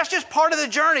 You know, that's just part of the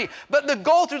journey. But the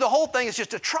goal through the whole thing is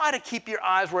just to try to keep your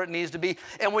eyes where it needs to be.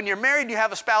 And when you're married and you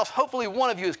have a spouse, hopefully one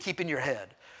of you is keeping your head,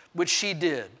 which she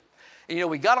did. And, you know,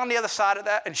 we got on the other side of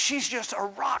that, and she's just a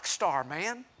rock star,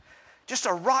 man. Just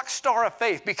a rock star of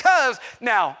faith. Because,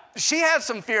 now, she had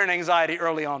some fear and anxiety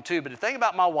early on too, but the thing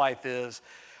about my wife is,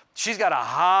 she's got a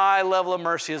high level of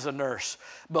mercy as a nurse.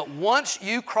 But once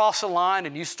you cross a line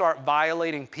and you start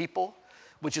violating people,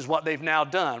 which is what they've now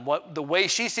done, the way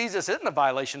she sees this isn't a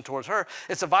violation towards her,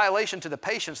 it's a violation to the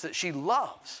patients that she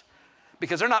loves.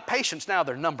 Because they're not patients now,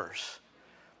 they're numbers.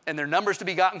 And they're numbers to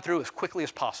be gotten through as quickly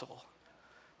as possible.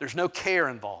 There's no care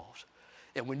involved.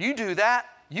 And when you do that,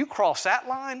 you cross that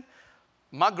line,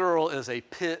 my girl is a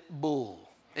pit bull.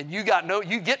 And you get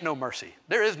no mercy.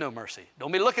 There is no mercy.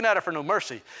 Don't be looking at her for no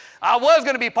mercy. I was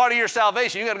going to be part of your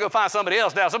salvation. You're going to go find somebody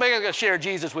else now. Somebody's going to share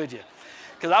Jesus with you.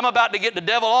 Because I'm about to get the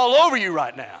devil all over you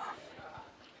right now.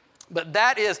 But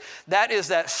that is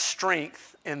that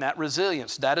strength and that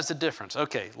resilience. That is the difference.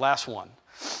 Okay, last one.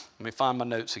 Let me find my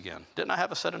notes again. Didn't I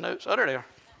have a set of notes? Oh, there they are.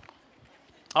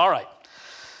 All right.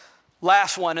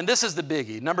 Last one, and this is the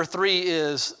biggie. Number 3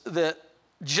 is that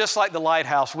just like the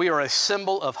lighthouse, we are a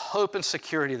symbol of hope and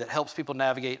security that helps people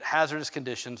navigate hazardous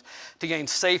conditions to gain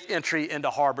safe entry into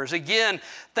harbors. Again,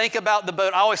 think about the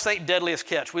boat. I always think Deadliest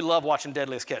Catch. We love watching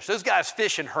Deadliest Catch. Those guys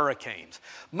fish in hurricanes.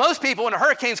 Most people, when a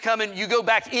hurricane's coming, you go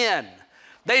back in.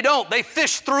 They don't. They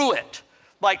fish through it.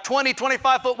 Like 20,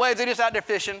 25-foot waves, they're just out there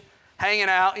fishing, hanging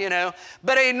out, you know.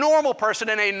 But a normal person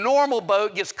in a normal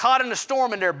boat gets caught in a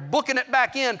storm and they're booking it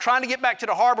back in, trying to get back to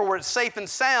the harbor where it's safe and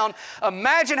sound.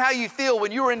 Imagine how you feel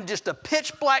when you're in just a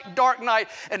pitch black dark night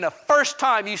and the first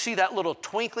time you see that little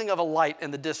twinkling of a light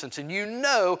in the distance and you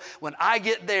know when I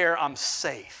get there, I'm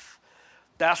safe.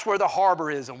 That's where the harbor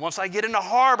is. And once I get in the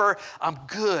harbor, I'm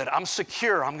good. I'm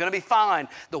secure. I'm going to be fine.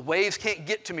 The waves can't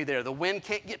get to me there. The wind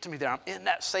can't get to me there. I'm in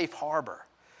that safe harbor.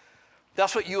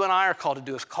 That's what you and I are called to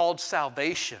do. It's called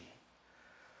salvation.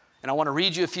 And I want to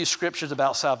read you a few scriptures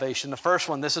about salvation. The first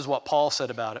one, this is what Paul said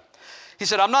about it. He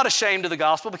said, I'm not ashamed of the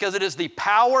gospel because it is the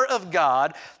power of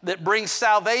God that brings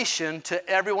salvation to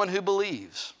everyone who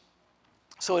believes.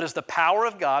 So it is the power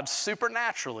of God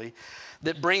supernaturally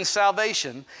that brings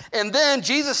salvation. And then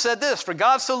Jesus said this, for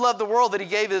God so loved the world that he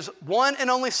gave his one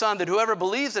and only son that whoever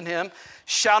believes in him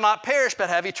shall not perish but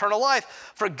have eternal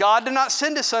life. For God did not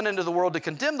send his son into the world to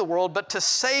condemn the world, but to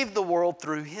save the world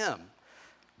through him.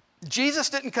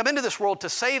 Jesus didn't come into this world to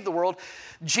save the world.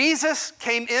 Jesus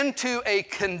came into a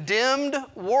condemned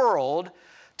world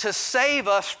to save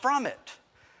us from it.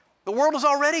 The world is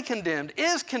already condemned,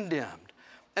 is condemned.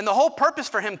 And the whole purpose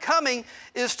for him coming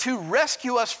is to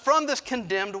rescue us from this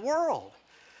condemned world.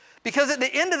 Because at the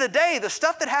end of the day, the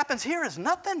stuff that happens here is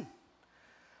nothing.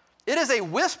 It is a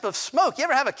wisp of smoke. You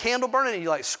ever have a candle burning and you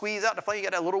like squeeze out the flame, you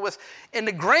got that little wisp? In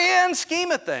the grand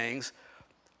scheme of things,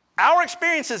 our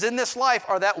experiences in this life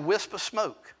are that wisp of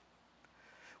smoke.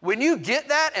 When you get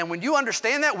that and when you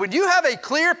understand that, when you have a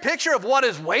clear picture of what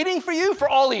is waiting for you for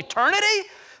all eternity,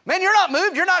 man, you're not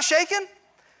moved, you're not shaken.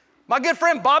 My good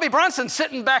friend Bobby Brunson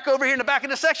sitting back over here in the back of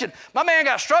the section. My man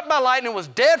got struck by lightning and was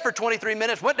dead for 23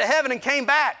 minutes, went to heaven and came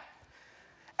back.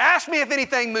 Ask me if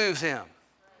anything moves him.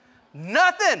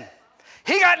 Nothing.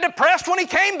 He got depressed when he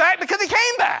came back because he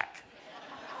came back.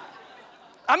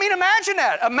 I mean, imagine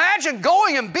that. Imagine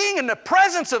going and being in the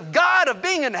presence of God, of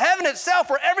being in heaven itself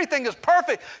where everything is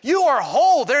perfect. You are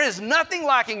whole. There is nothing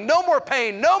lacking, no more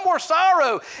pain, no more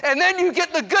sorrow. And then you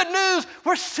get the good news,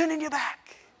 we're sending you back.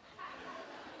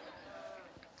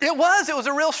 It was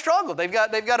a real struggle. They've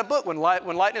got a book, When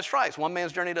Lightning Strikes, One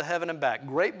Man's Journey to Heaven and Back.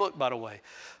 Great book, by the way,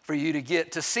 for you to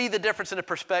get to see the difference in the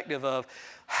perspective of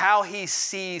how he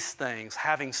sees things,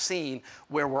 having seen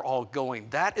where we're all going.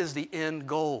 That is the end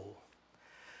goal.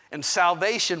 And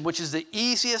salvation, which is the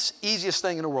easiest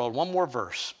thing in the world. One more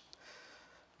verse.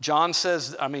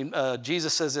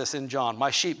 Jesus says this in John,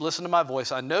 my sheep listen to my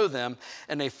voice, I know them,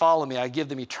 and they follow me. I give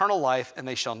them eternal life, and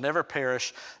they shall never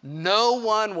perish. No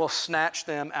one will snatch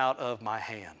them out of my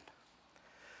hand.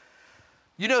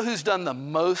 You know who's done the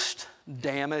most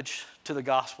damage to the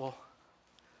gospel?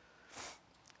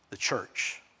 The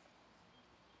church.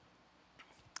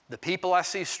 The people I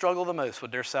see struggle the most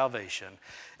with their salvation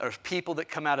are people that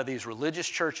come out of these religious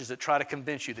churches that try to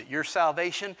convince you that your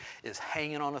salvation is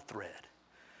hanging on a thread.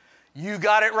 You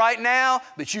got it right now,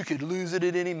 but you could lose it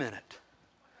at any minute.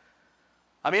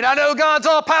 I mean, I know God's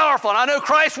all powerful, and I know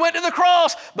Christ went to the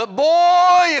cross, but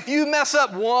boy, if you mess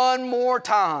up one more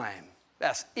time,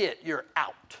 that's it, you're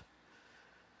out.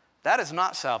 That is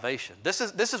not salvation. This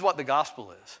is what the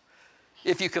gospel is.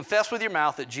 If you confess with your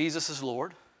mouth that Jesus is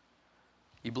Lord,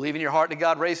 you believe in your heart that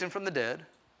God raised him from the dead,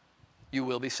 you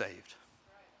will be saved.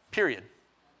 Period.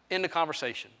 End of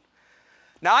conversation.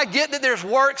 Now, I get that there's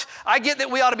works. I get that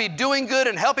we ought to be doing good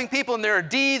and helping people, and there are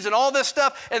deeds and all this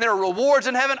stuff, and there are rewards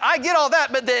in heaven. I get all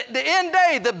that, but the end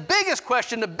day, the biggest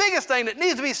question, the biggest thing that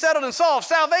needs to be settled and solved,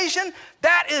 salvation,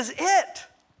 that is it.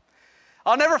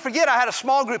 I'll never forget, I had a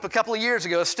small group a couple of years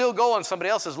ago. It's still going. Somebody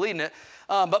else is leading it.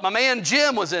 But my man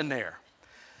Jim was in there.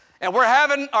 And we're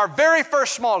having our very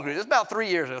first small group. It was about 3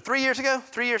 years ago. 3 years ago?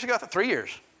 3 years ago? 3 years.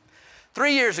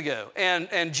 3 years ago.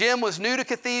 And Jim was new to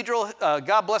Cathedral.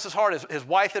 God bless his heart. His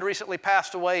wife had recently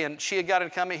passed away, and she had got him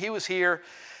coming. He was here.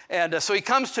 And so he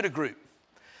comes to the group.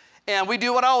 And we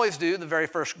do what I always do, the very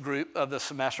first group of the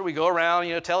semester. We go around,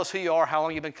 tell us who you are, how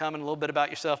long you've been coming, a little bit about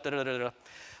yourself, da-da-da-da.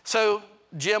 So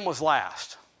Jim was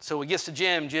last. So we get to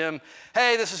Jim,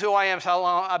 hey, this is who I am, it's how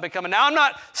long I've been coming. Now, I'm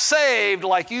not saved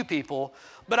like you people,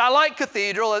 but I like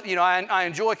Cathedral. I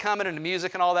enjoy coming and the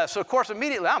music and all that. So, of course,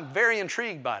 immediately I'm very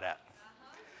intrigued by that.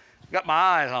 Got my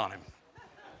eyes on him.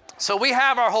 So we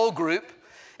have our whole group,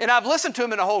 and I've listened to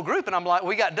him in the whole group, and I'm like,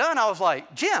 we got done. I was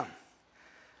like, Jim,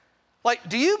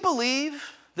 do you believe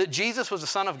that Jesus was the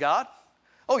Son of God?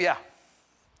 Oh, yeah.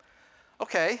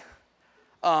 Okay.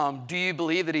 Do you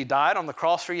believe that he died on the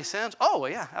cross for your sins? Oh, well,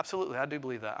 yeah, absolutely. I do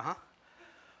believe that.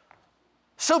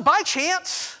 So by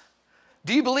chance,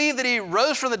 do you believe that he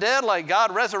rose from the dead, like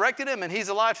God resurrected him and he's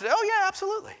alive today? Oh, yeah,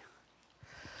 absolutely.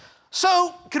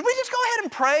 So could we just go ahead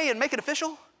and pray and make it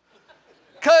official?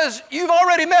 Because you've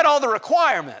already met all the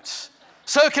requirements.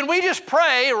 So can we just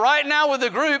pray right now with the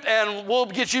group and we'll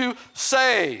get you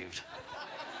saved?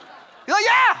 You're like,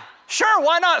 yeah, sure,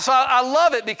 why not? So I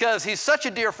love it because he's such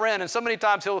a dear friend, and so many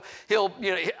times he'll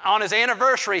on his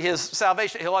anniversary, his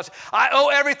salvation, he'll say, I owe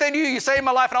everything to you. You saved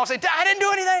my life. And I'll say, I didn't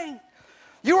do anything.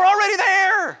 You were already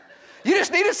there. You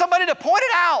just needed somebody to point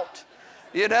it out,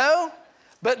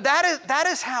 But that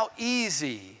is how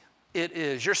easy it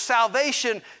is. Your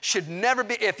salvation should never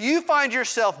be, if you find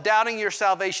yourself doubting your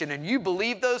salvation and you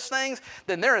believe those things,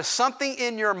 then there is something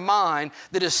in your mind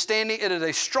that is it is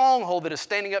a stronghold that is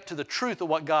standing up to the truth of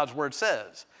what God's word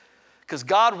says. Because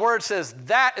God's word says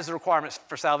that is the requirement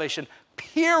for salvation,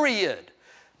 period.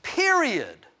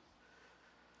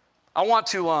 I want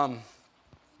to,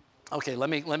 okay, let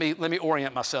me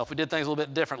orient myself. We did things a little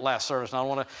bit different last service, and I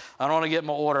don't want to get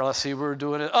my order. Let's see, we're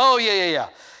doing it. Oh, yeah.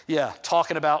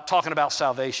 Talking about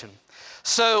salvation.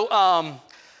 So,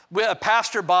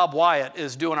 Pastor Bob Wyatt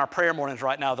is doing our prayer mornings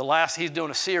right now. He's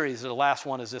doing a series. The last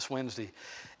one is this Wednesday,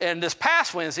 and this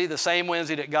past Wednesday, the same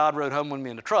Wednesday that God rode home with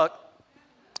me in the truck,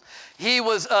 he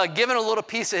was given a little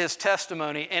piece of his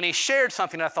testimony, and he shared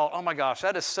something. I thought, oh my gosh,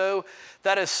 that is so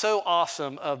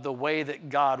awesome of the way that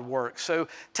God works. So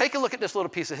take a look at this little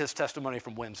piece of his testimony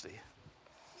from Wednesday.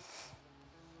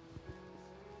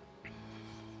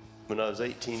 When I was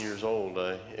 18 years old,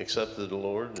 I accepted the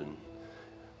Lord and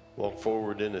walked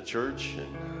forward in the church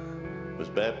and was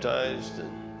baptized,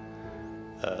 and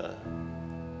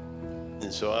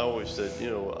so I always said,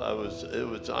 I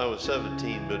was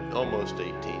 17, but almost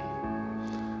 18.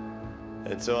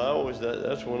 And so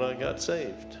that's when I got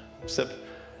saved. Except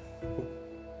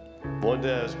one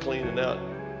day I was cleaning out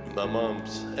my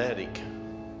mom's attic,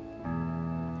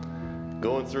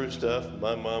 going through stuff.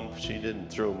 My mom, she didn't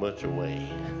throw much away.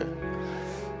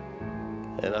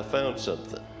 And I found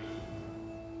something.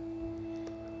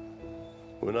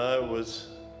 When I was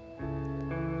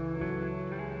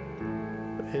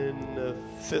in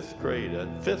fifth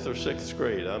or sixth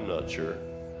grade, I'm not sure.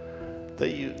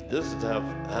 This is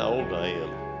how old I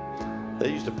am.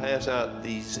 They used to pass out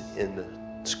these in the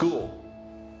school.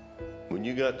 When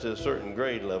you got to a certain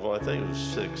grade level, I think it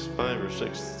was 5 or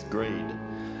 6th grade,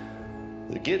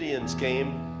 the Gideons came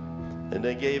and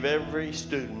they gave every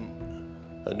student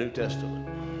a New Testament.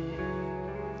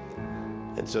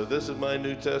 And so this is my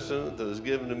New Testament that was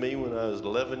given to me when I was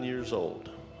 11 years old.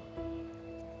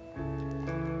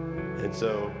 And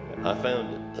so I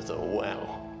found it. I thought,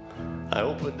 wow. I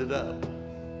opened it up.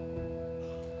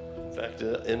 In fact,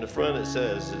 in the front it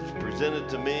says, it was presented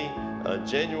to me on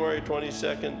January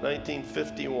 22nd,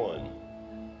 1951.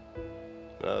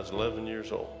 When I was 11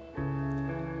 years old.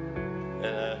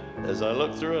 And as I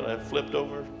looked through it, I flipped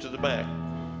over to the back.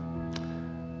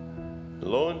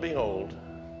 Lo and behold,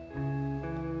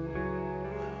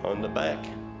 on the back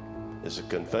is a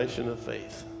confession of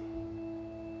faith,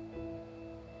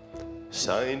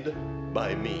 signed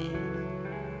by me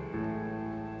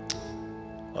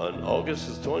on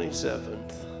August the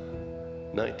 27th,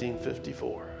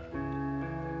 1954.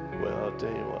 Well, I'll tell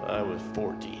you what, I was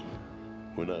 14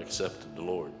 when I accepted the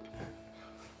Lord.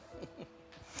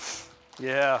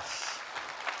 Yeah.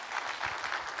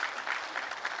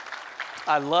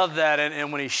 I love that,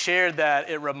 and when he shared that,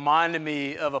 it reminded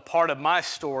me of a part of my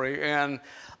story. And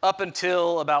up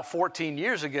until about 14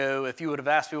 years ago, if you would have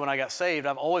asked me when I got saved,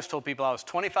 I've always told people I was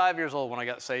 25 years old when I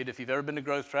got saved. If you've ever been to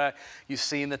Growth Track, you've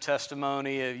seen the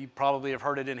testimony, you probably have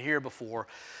heard it in here before.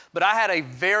 But I had a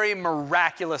very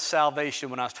miraculous salvation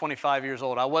when I was 25 years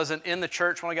old. I wasn't in the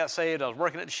church when I got saved. I was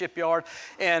working at the shipyard.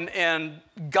 And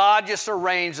God just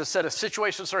arranged a set of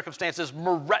situations and circumstances.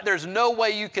 There's no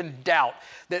way you can doubt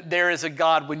that there is a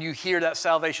God when you hear that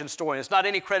salvation story. It's not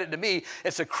any credit to me.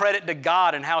 It's a credit to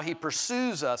God and how he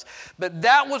pursues us. But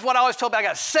that was what I was told. I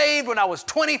got saved when I was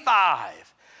 25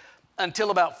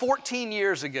 until about 14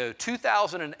 years ago,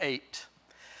 2008.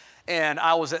 And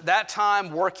I was at that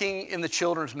time working in the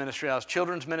children's ministry. I was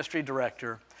children's ministry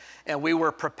director, and we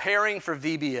were preparing for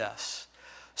VBS.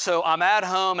 So I'm at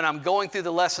home, and I'm going through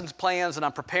the lessons plans, and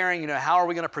I'm preparing, how are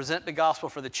we going to present the gospel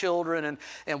for the children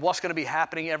and what's going to be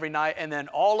happening every night. And then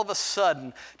all of a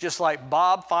sudden, just like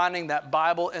Bob finding that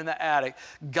Bible in the attic,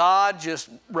 God just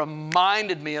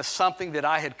reminded me of something that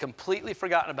I had completely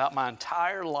forgotten about my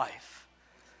entire life.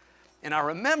 And I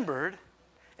remembered.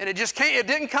 And it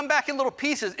didn't come back in little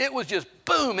pieces. It was just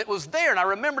boom, it was there. And I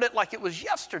remembered it like it was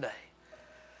yesterday.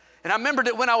 And I remembered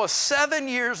it when I was 7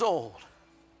 years old.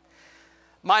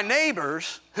 My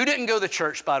neighbors, who didn't go to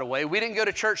church, by the way, we didn't go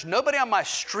to church. Nobody on my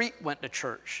street went to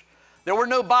church. There were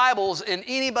no Bibles in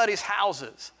anybody's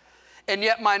houses. And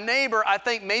yet my neighbor, I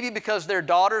think maybe because their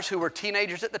daughters, who were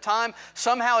teenagers at the time,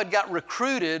 somehow had got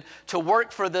recruited to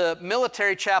work for the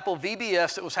military chapel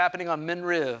VBS that was happening on Min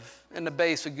Riv in the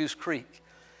base of Goose Creek.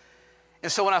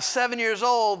 And so when I was 7 years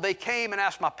old, they came and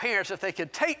asked my parents if they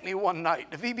could take me one night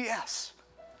to VBS.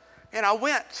 And I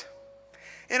went.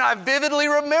 And I vividly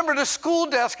remember the school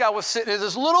desk I was sitting at,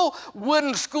 this little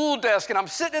wooden school desk. And I'm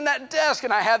sitting in that desk,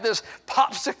 and I had this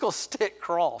popsicle stick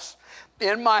cross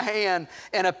in my hand,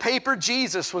 and a paper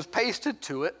Jesus was pasted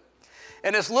to it.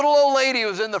 And this little old lady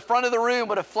was in the front of the room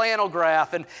with a flannel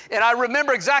graph. And I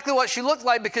remember exactly what she looked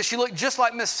like, because she looked just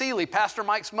like Miss Seeley, Pastor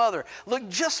Mike's mother. Looked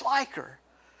just like her.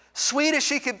 Sweet as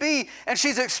she could be, and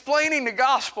she's explaining the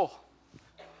gospel.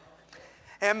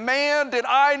 And man, did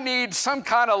I need some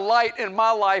kind of light in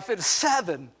my life at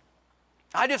 7.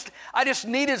 I just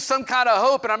needed some kind of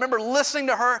hope. And I remember listening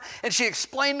to her, and she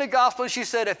explained the gospel, and she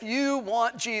said, if you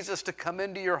want Jesus to come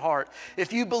into your heart,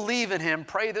 if you believe in him,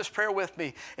 pray this prayer with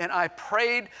me. And I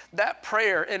prayed that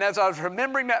prayer, and as I was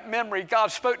remembering that memory,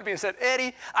 God spoke to me and said,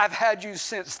 Eddie, I've had you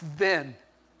since then.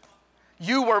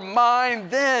 You were mine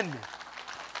then.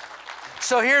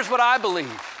 So here's what I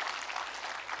believe.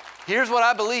 Here's what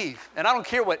I believe. And I don't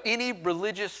care what any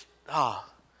religious,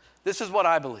 this is what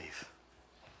I believe.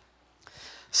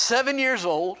 7 years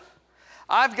old,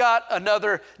 I've got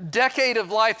another decade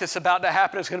of life that's about to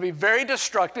happen. It's going to be very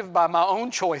destructive by my own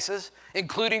choices,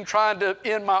 including trying to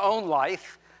end my own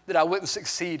life that I wouldn't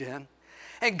succeed in.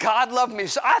 And God loved me.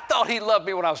 So I thought he loved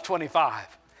me when I was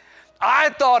 25. I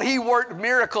thought he worked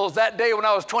miracles that day when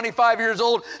I was 25 years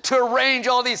old to arrange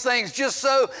all these things just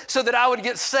so that I would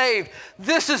get saved.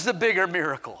 This is the bigger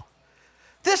miracle.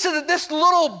 This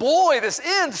little boy, this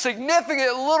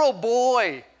insignificant little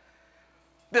boy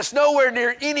that's nowhere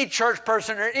near any church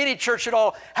person or any church at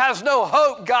all, has no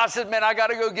hope. God said, man, I got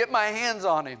to go get my hands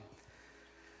on him.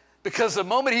 Because the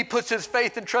moment he puts his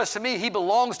faith and trust in me, he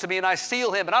belongs to me, and I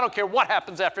seal him. And I don't care what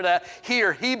happens after that.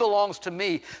 Here, he belongs to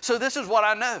me. So this is what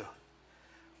I know.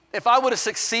 If I would have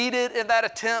succeeded in that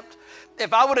attempt,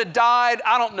 if I would have died,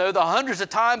 I don't know, the hundreds of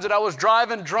times that I was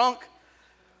driving drunk,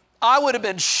 I would have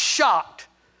been shocked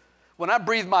when I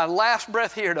breathed my last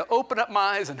breath here to open up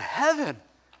my eyes in heaven.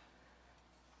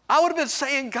 I would have been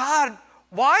saying, God,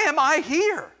 why am I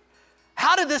here?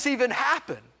 How did this even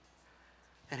happen?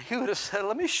 And he would have said,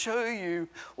 let me show you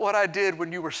what I did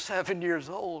when you were 7 years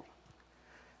old.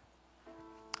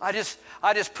 I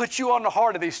just put you on the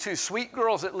heart of these two sweet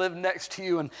girls that live next to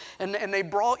you, and they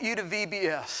brought you to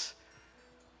VBS.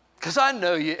 Because I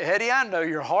know you, Eddie. I know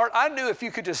your heart. I knew if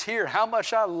you could just hear how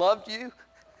much I loved you,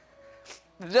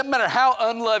 it doesn't matter how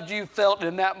unloved you felt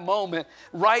in that moment,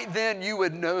 right then you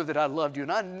would know that I loved you,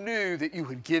 and I knew that you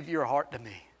would give your heart to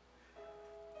me.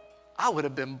 I would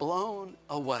have been blown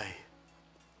away,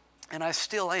 and I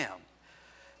still am,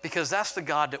 because that's the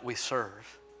God that we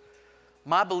serve.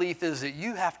 My belief is that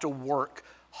you have to work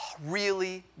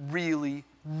really, really,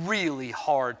 really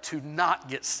hard to not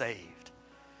get saved.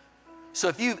 So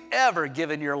if you've ever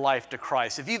given your life to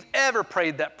Christ, if you've ever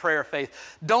prayed that prayer of faith,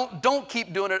 don't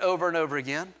keep doing it over and over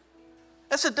again.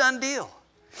 That's a done deal.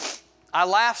 I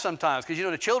laugh sometimes because,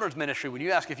 the children's ministry, when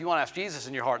you ask if you want to ask Jesus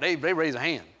in your heart, they raise a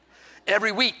hand.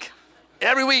 Every week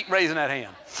raising that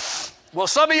hand. Well,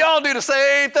 some of y'all do the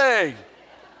same thing.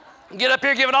 Get up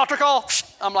here, give an altar call.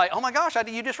 I'm like, oh my gosh,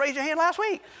 you just raised your hand last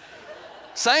week.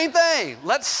 Same thing.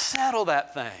 Let's settle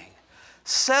that thing.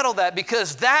 Settle that,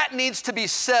 because that needs to be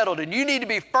settled, and you need to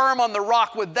be firm on the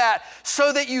rock with that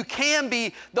so that you can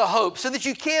be the hope, so that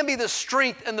you can be the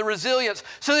strength and the resilience,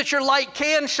 so that your light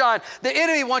can shine. The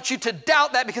enemy wants you to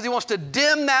doubt that because he wants to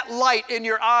dim that light in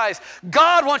your eyes.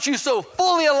 God wants you so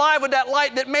fully alive with that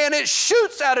light that, man, it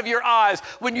shoots out of your eyes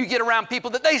when you get around people,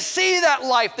 that they see that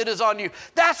life that is on you.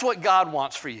 That's what God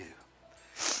wants for you.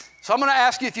 So I'm going to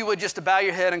ask you, if you would, just to bow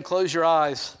your head and close your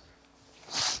eyes,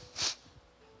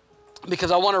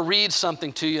 because I want to read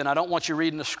something to you, and I don't want you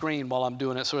reading the screen while I'm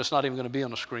doing it, so it's not even going to be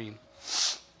on the screen.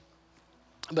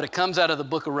 But it comes out of the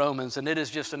book of Romans, and it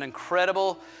is just an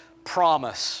incredible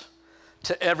promise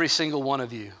to every single one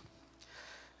of you.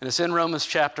 And it's in Romans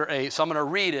chapter 8, so I'm going to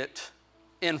read it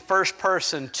in first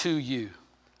person to you.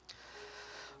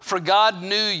 For God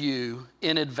knew you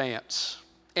in advance,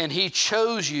 and he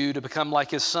chose you to become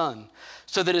like his son,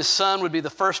 so that his son would be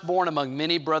the firstborn among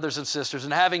many brothers and sisters.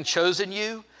 And having chosen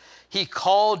you, he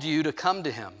called you to come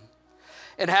to him.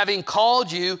 And having called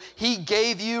you, he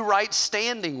gave you right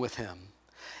standing with him.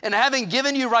 And having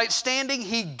given you right standing,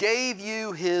 he gave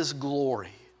you his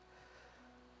glory.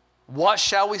 What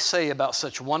shall we say about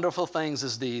such wonderful things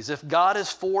as these? If God is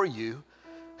for you,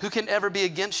 who can ever be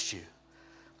against you?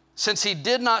 Since he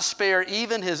did not spare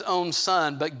even his own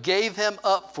son, but gave him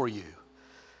up for you,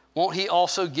 won't he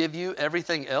also give you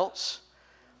everything else?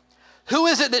 Who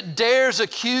is it that dares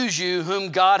accuse you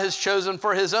whom God has chosen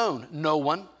for his own? No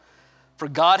one, for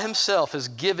God himself has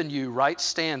given you right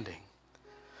standing.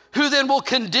 Who then will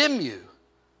condemn you?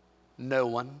 No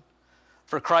one,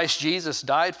 for Christ Jesus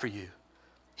died for you.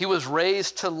 He was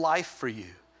raised to life for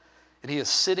you, and he is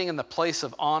sitting in the place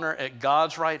of honor at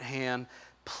God's right hand,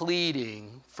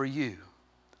 pleading for you.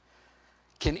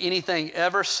 Can anything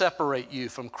ever separate you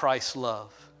from Christ's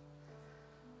love?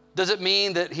 Does it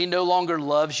mean that he no longer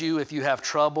loves you if you have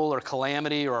trouble or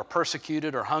calamity or are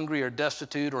persecuted or hungry or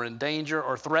destitute or in danger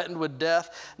or threatened with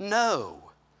death? No.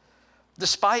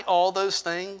 Despite all those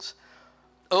things,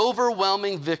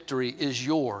 overwhelming victory is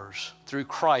yours through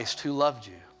Christ who loved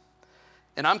you.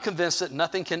 And I'm convinced that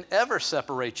nothing can ever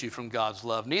separate you from God's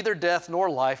love, neither death nor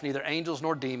life, neither angels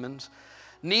nor demons,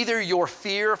 neither your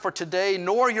fear for today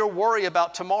nor your worry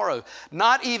about tomorrow.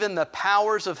 Not even the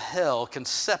powers of hell can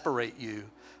separate you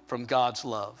from God's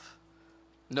love.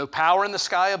 No power in the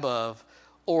sky above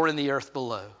or in the earth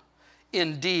below.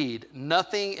 Indeed,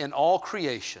 nothing in all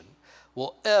creation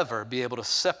will ever be able to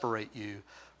separate you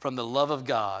from the love of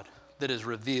God that is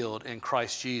revealed in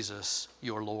Christ Jesus,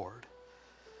 your Lord.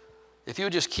 If you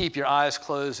would just keep your eyes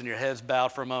closed and your heads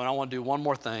bowed for a moment, I want to do one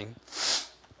more thing.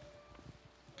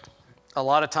 A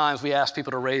lot of times we ask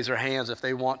people to raise their hands if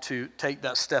they want to take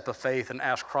that step of faith and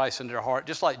ask Christ into their heart,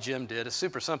 just like Jim did. It's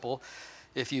super simple.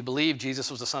 If you believe Jesus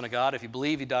was the Son of God, if you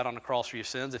believe he died on the cross for your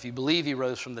sins, if you believe he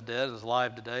rose from the dead and is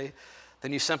alive today,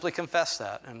 then you simply confess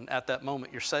that, and at that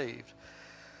moment you're saved.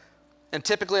 And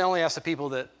typically I only ask the people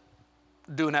that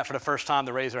doing that for the first time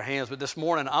to raise their hands, but this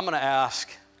morning I'm going to ask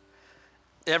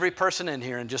every person in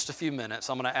here in just a few minutes,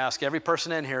 I'm going to ask every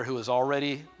person in here who has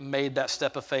already made that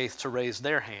step of faith to raise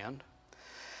their hand.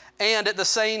 And at the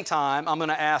same time, I'm going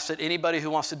to ask that anybody who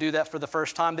wants to do that for the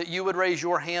first time, that you would raise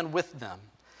your hand with them.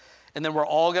 And then we're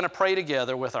all going to pray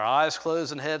together with our eyes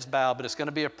closed and heads bowed, but it's going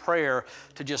to be a prayer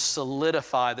to just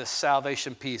solidify this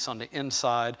salvation piece on the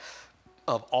inside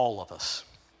of all of us.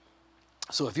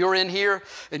 So if you're in here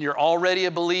and you're already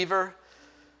a believer,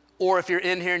 or if you're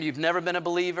in here and you've never been a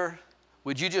believer,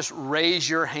 would you just raise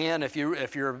your hand? If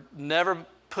you're never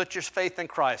put your faith in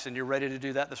Christ and you're ready to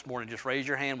do that this morning, just raise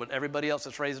your hand with everybody else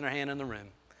that's raising their hand in the room,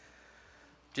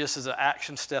 just as an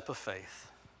action step of faith.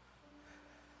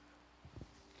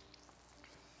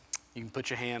 You can put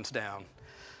your hands down.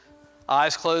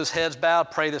 Eyes closed, heads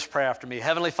bowed, pray this prayer after me.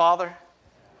 Heavenly Father,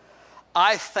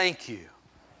 I thank you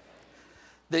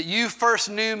that you first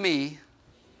knew me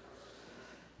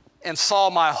and saw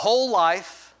my whole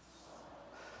life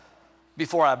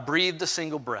before I breathed a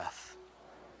single breath.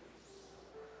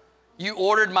 You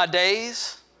ordered my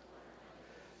days.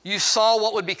 You saw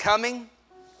what would be coming.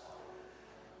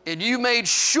 And you made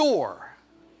sure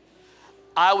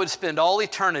I would spend all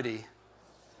eternity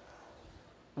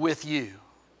with you.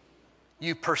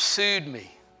 You pursued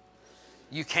me.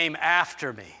 You came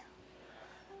after me.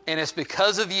 And it's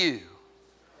because of you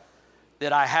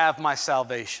that I have my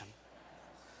salvation.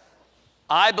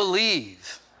 I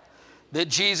believe that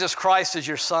Jesus Christ is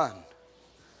your Son,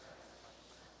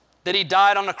 that He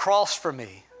died on the cross for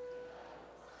me,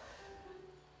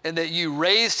 and that you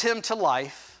raised Him to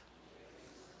life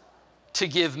to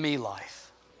give me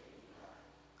life.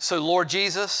 So, Lord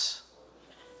Jesus,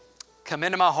 come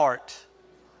into my heart,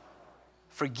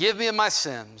 forgive me of my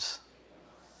sins,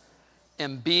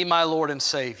 and be my Lord and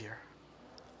Savior.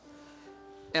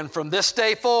 And from this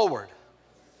day forward,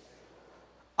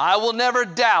 I will never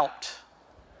doubt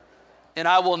and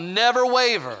I will never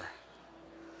waver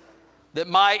that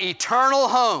my eternal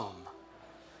home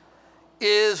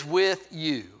is with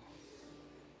you.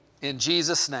 In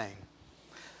Jesus' name,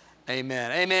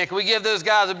 amen. Amen. Can we give those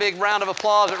guys a big round of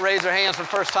applause that raised their hands for the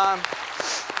first time?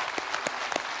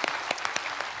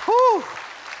 Whew.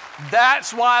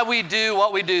 That's why we do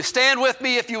what we do. Stand with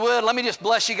me if you would. Let me just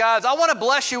bless you guys. I want to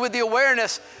bless you with the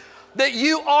awareness that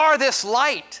you are this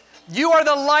light. You are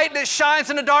the light that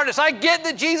shines in the darkness. I get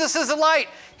that Jesus is the light.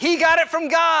 He got it from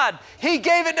God. He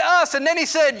gave it to us. And then He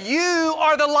said, you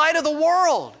are the light of the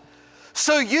world.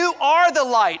 So you are the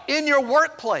light in your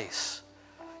workplace.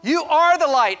 You are the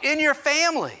light in your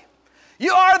family.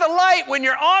 You are the light when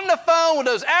you're on the phone with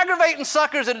those aggravating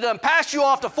suckers that have done passed you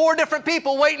off to 4 different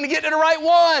people waiting to get to the right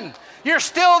one. You're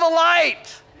still the light.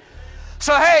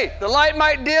 So hey, the light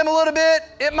might dim a little bit.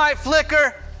 It might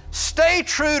flicker. Stay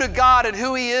true to God and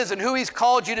who He is and who He's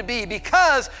called you to be,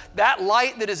 because that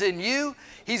light that is in you,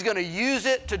 He's going to use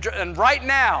it to, and right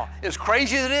now, as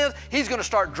crazy as it is, He's going to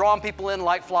start drawing people in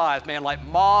like flies, man, like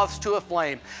moths to a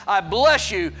flame. I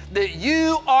bless you that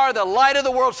you are the light of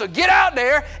the world. So get out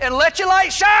there and let your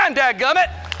light shine, dadgummit.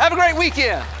 Have a great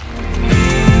weekend.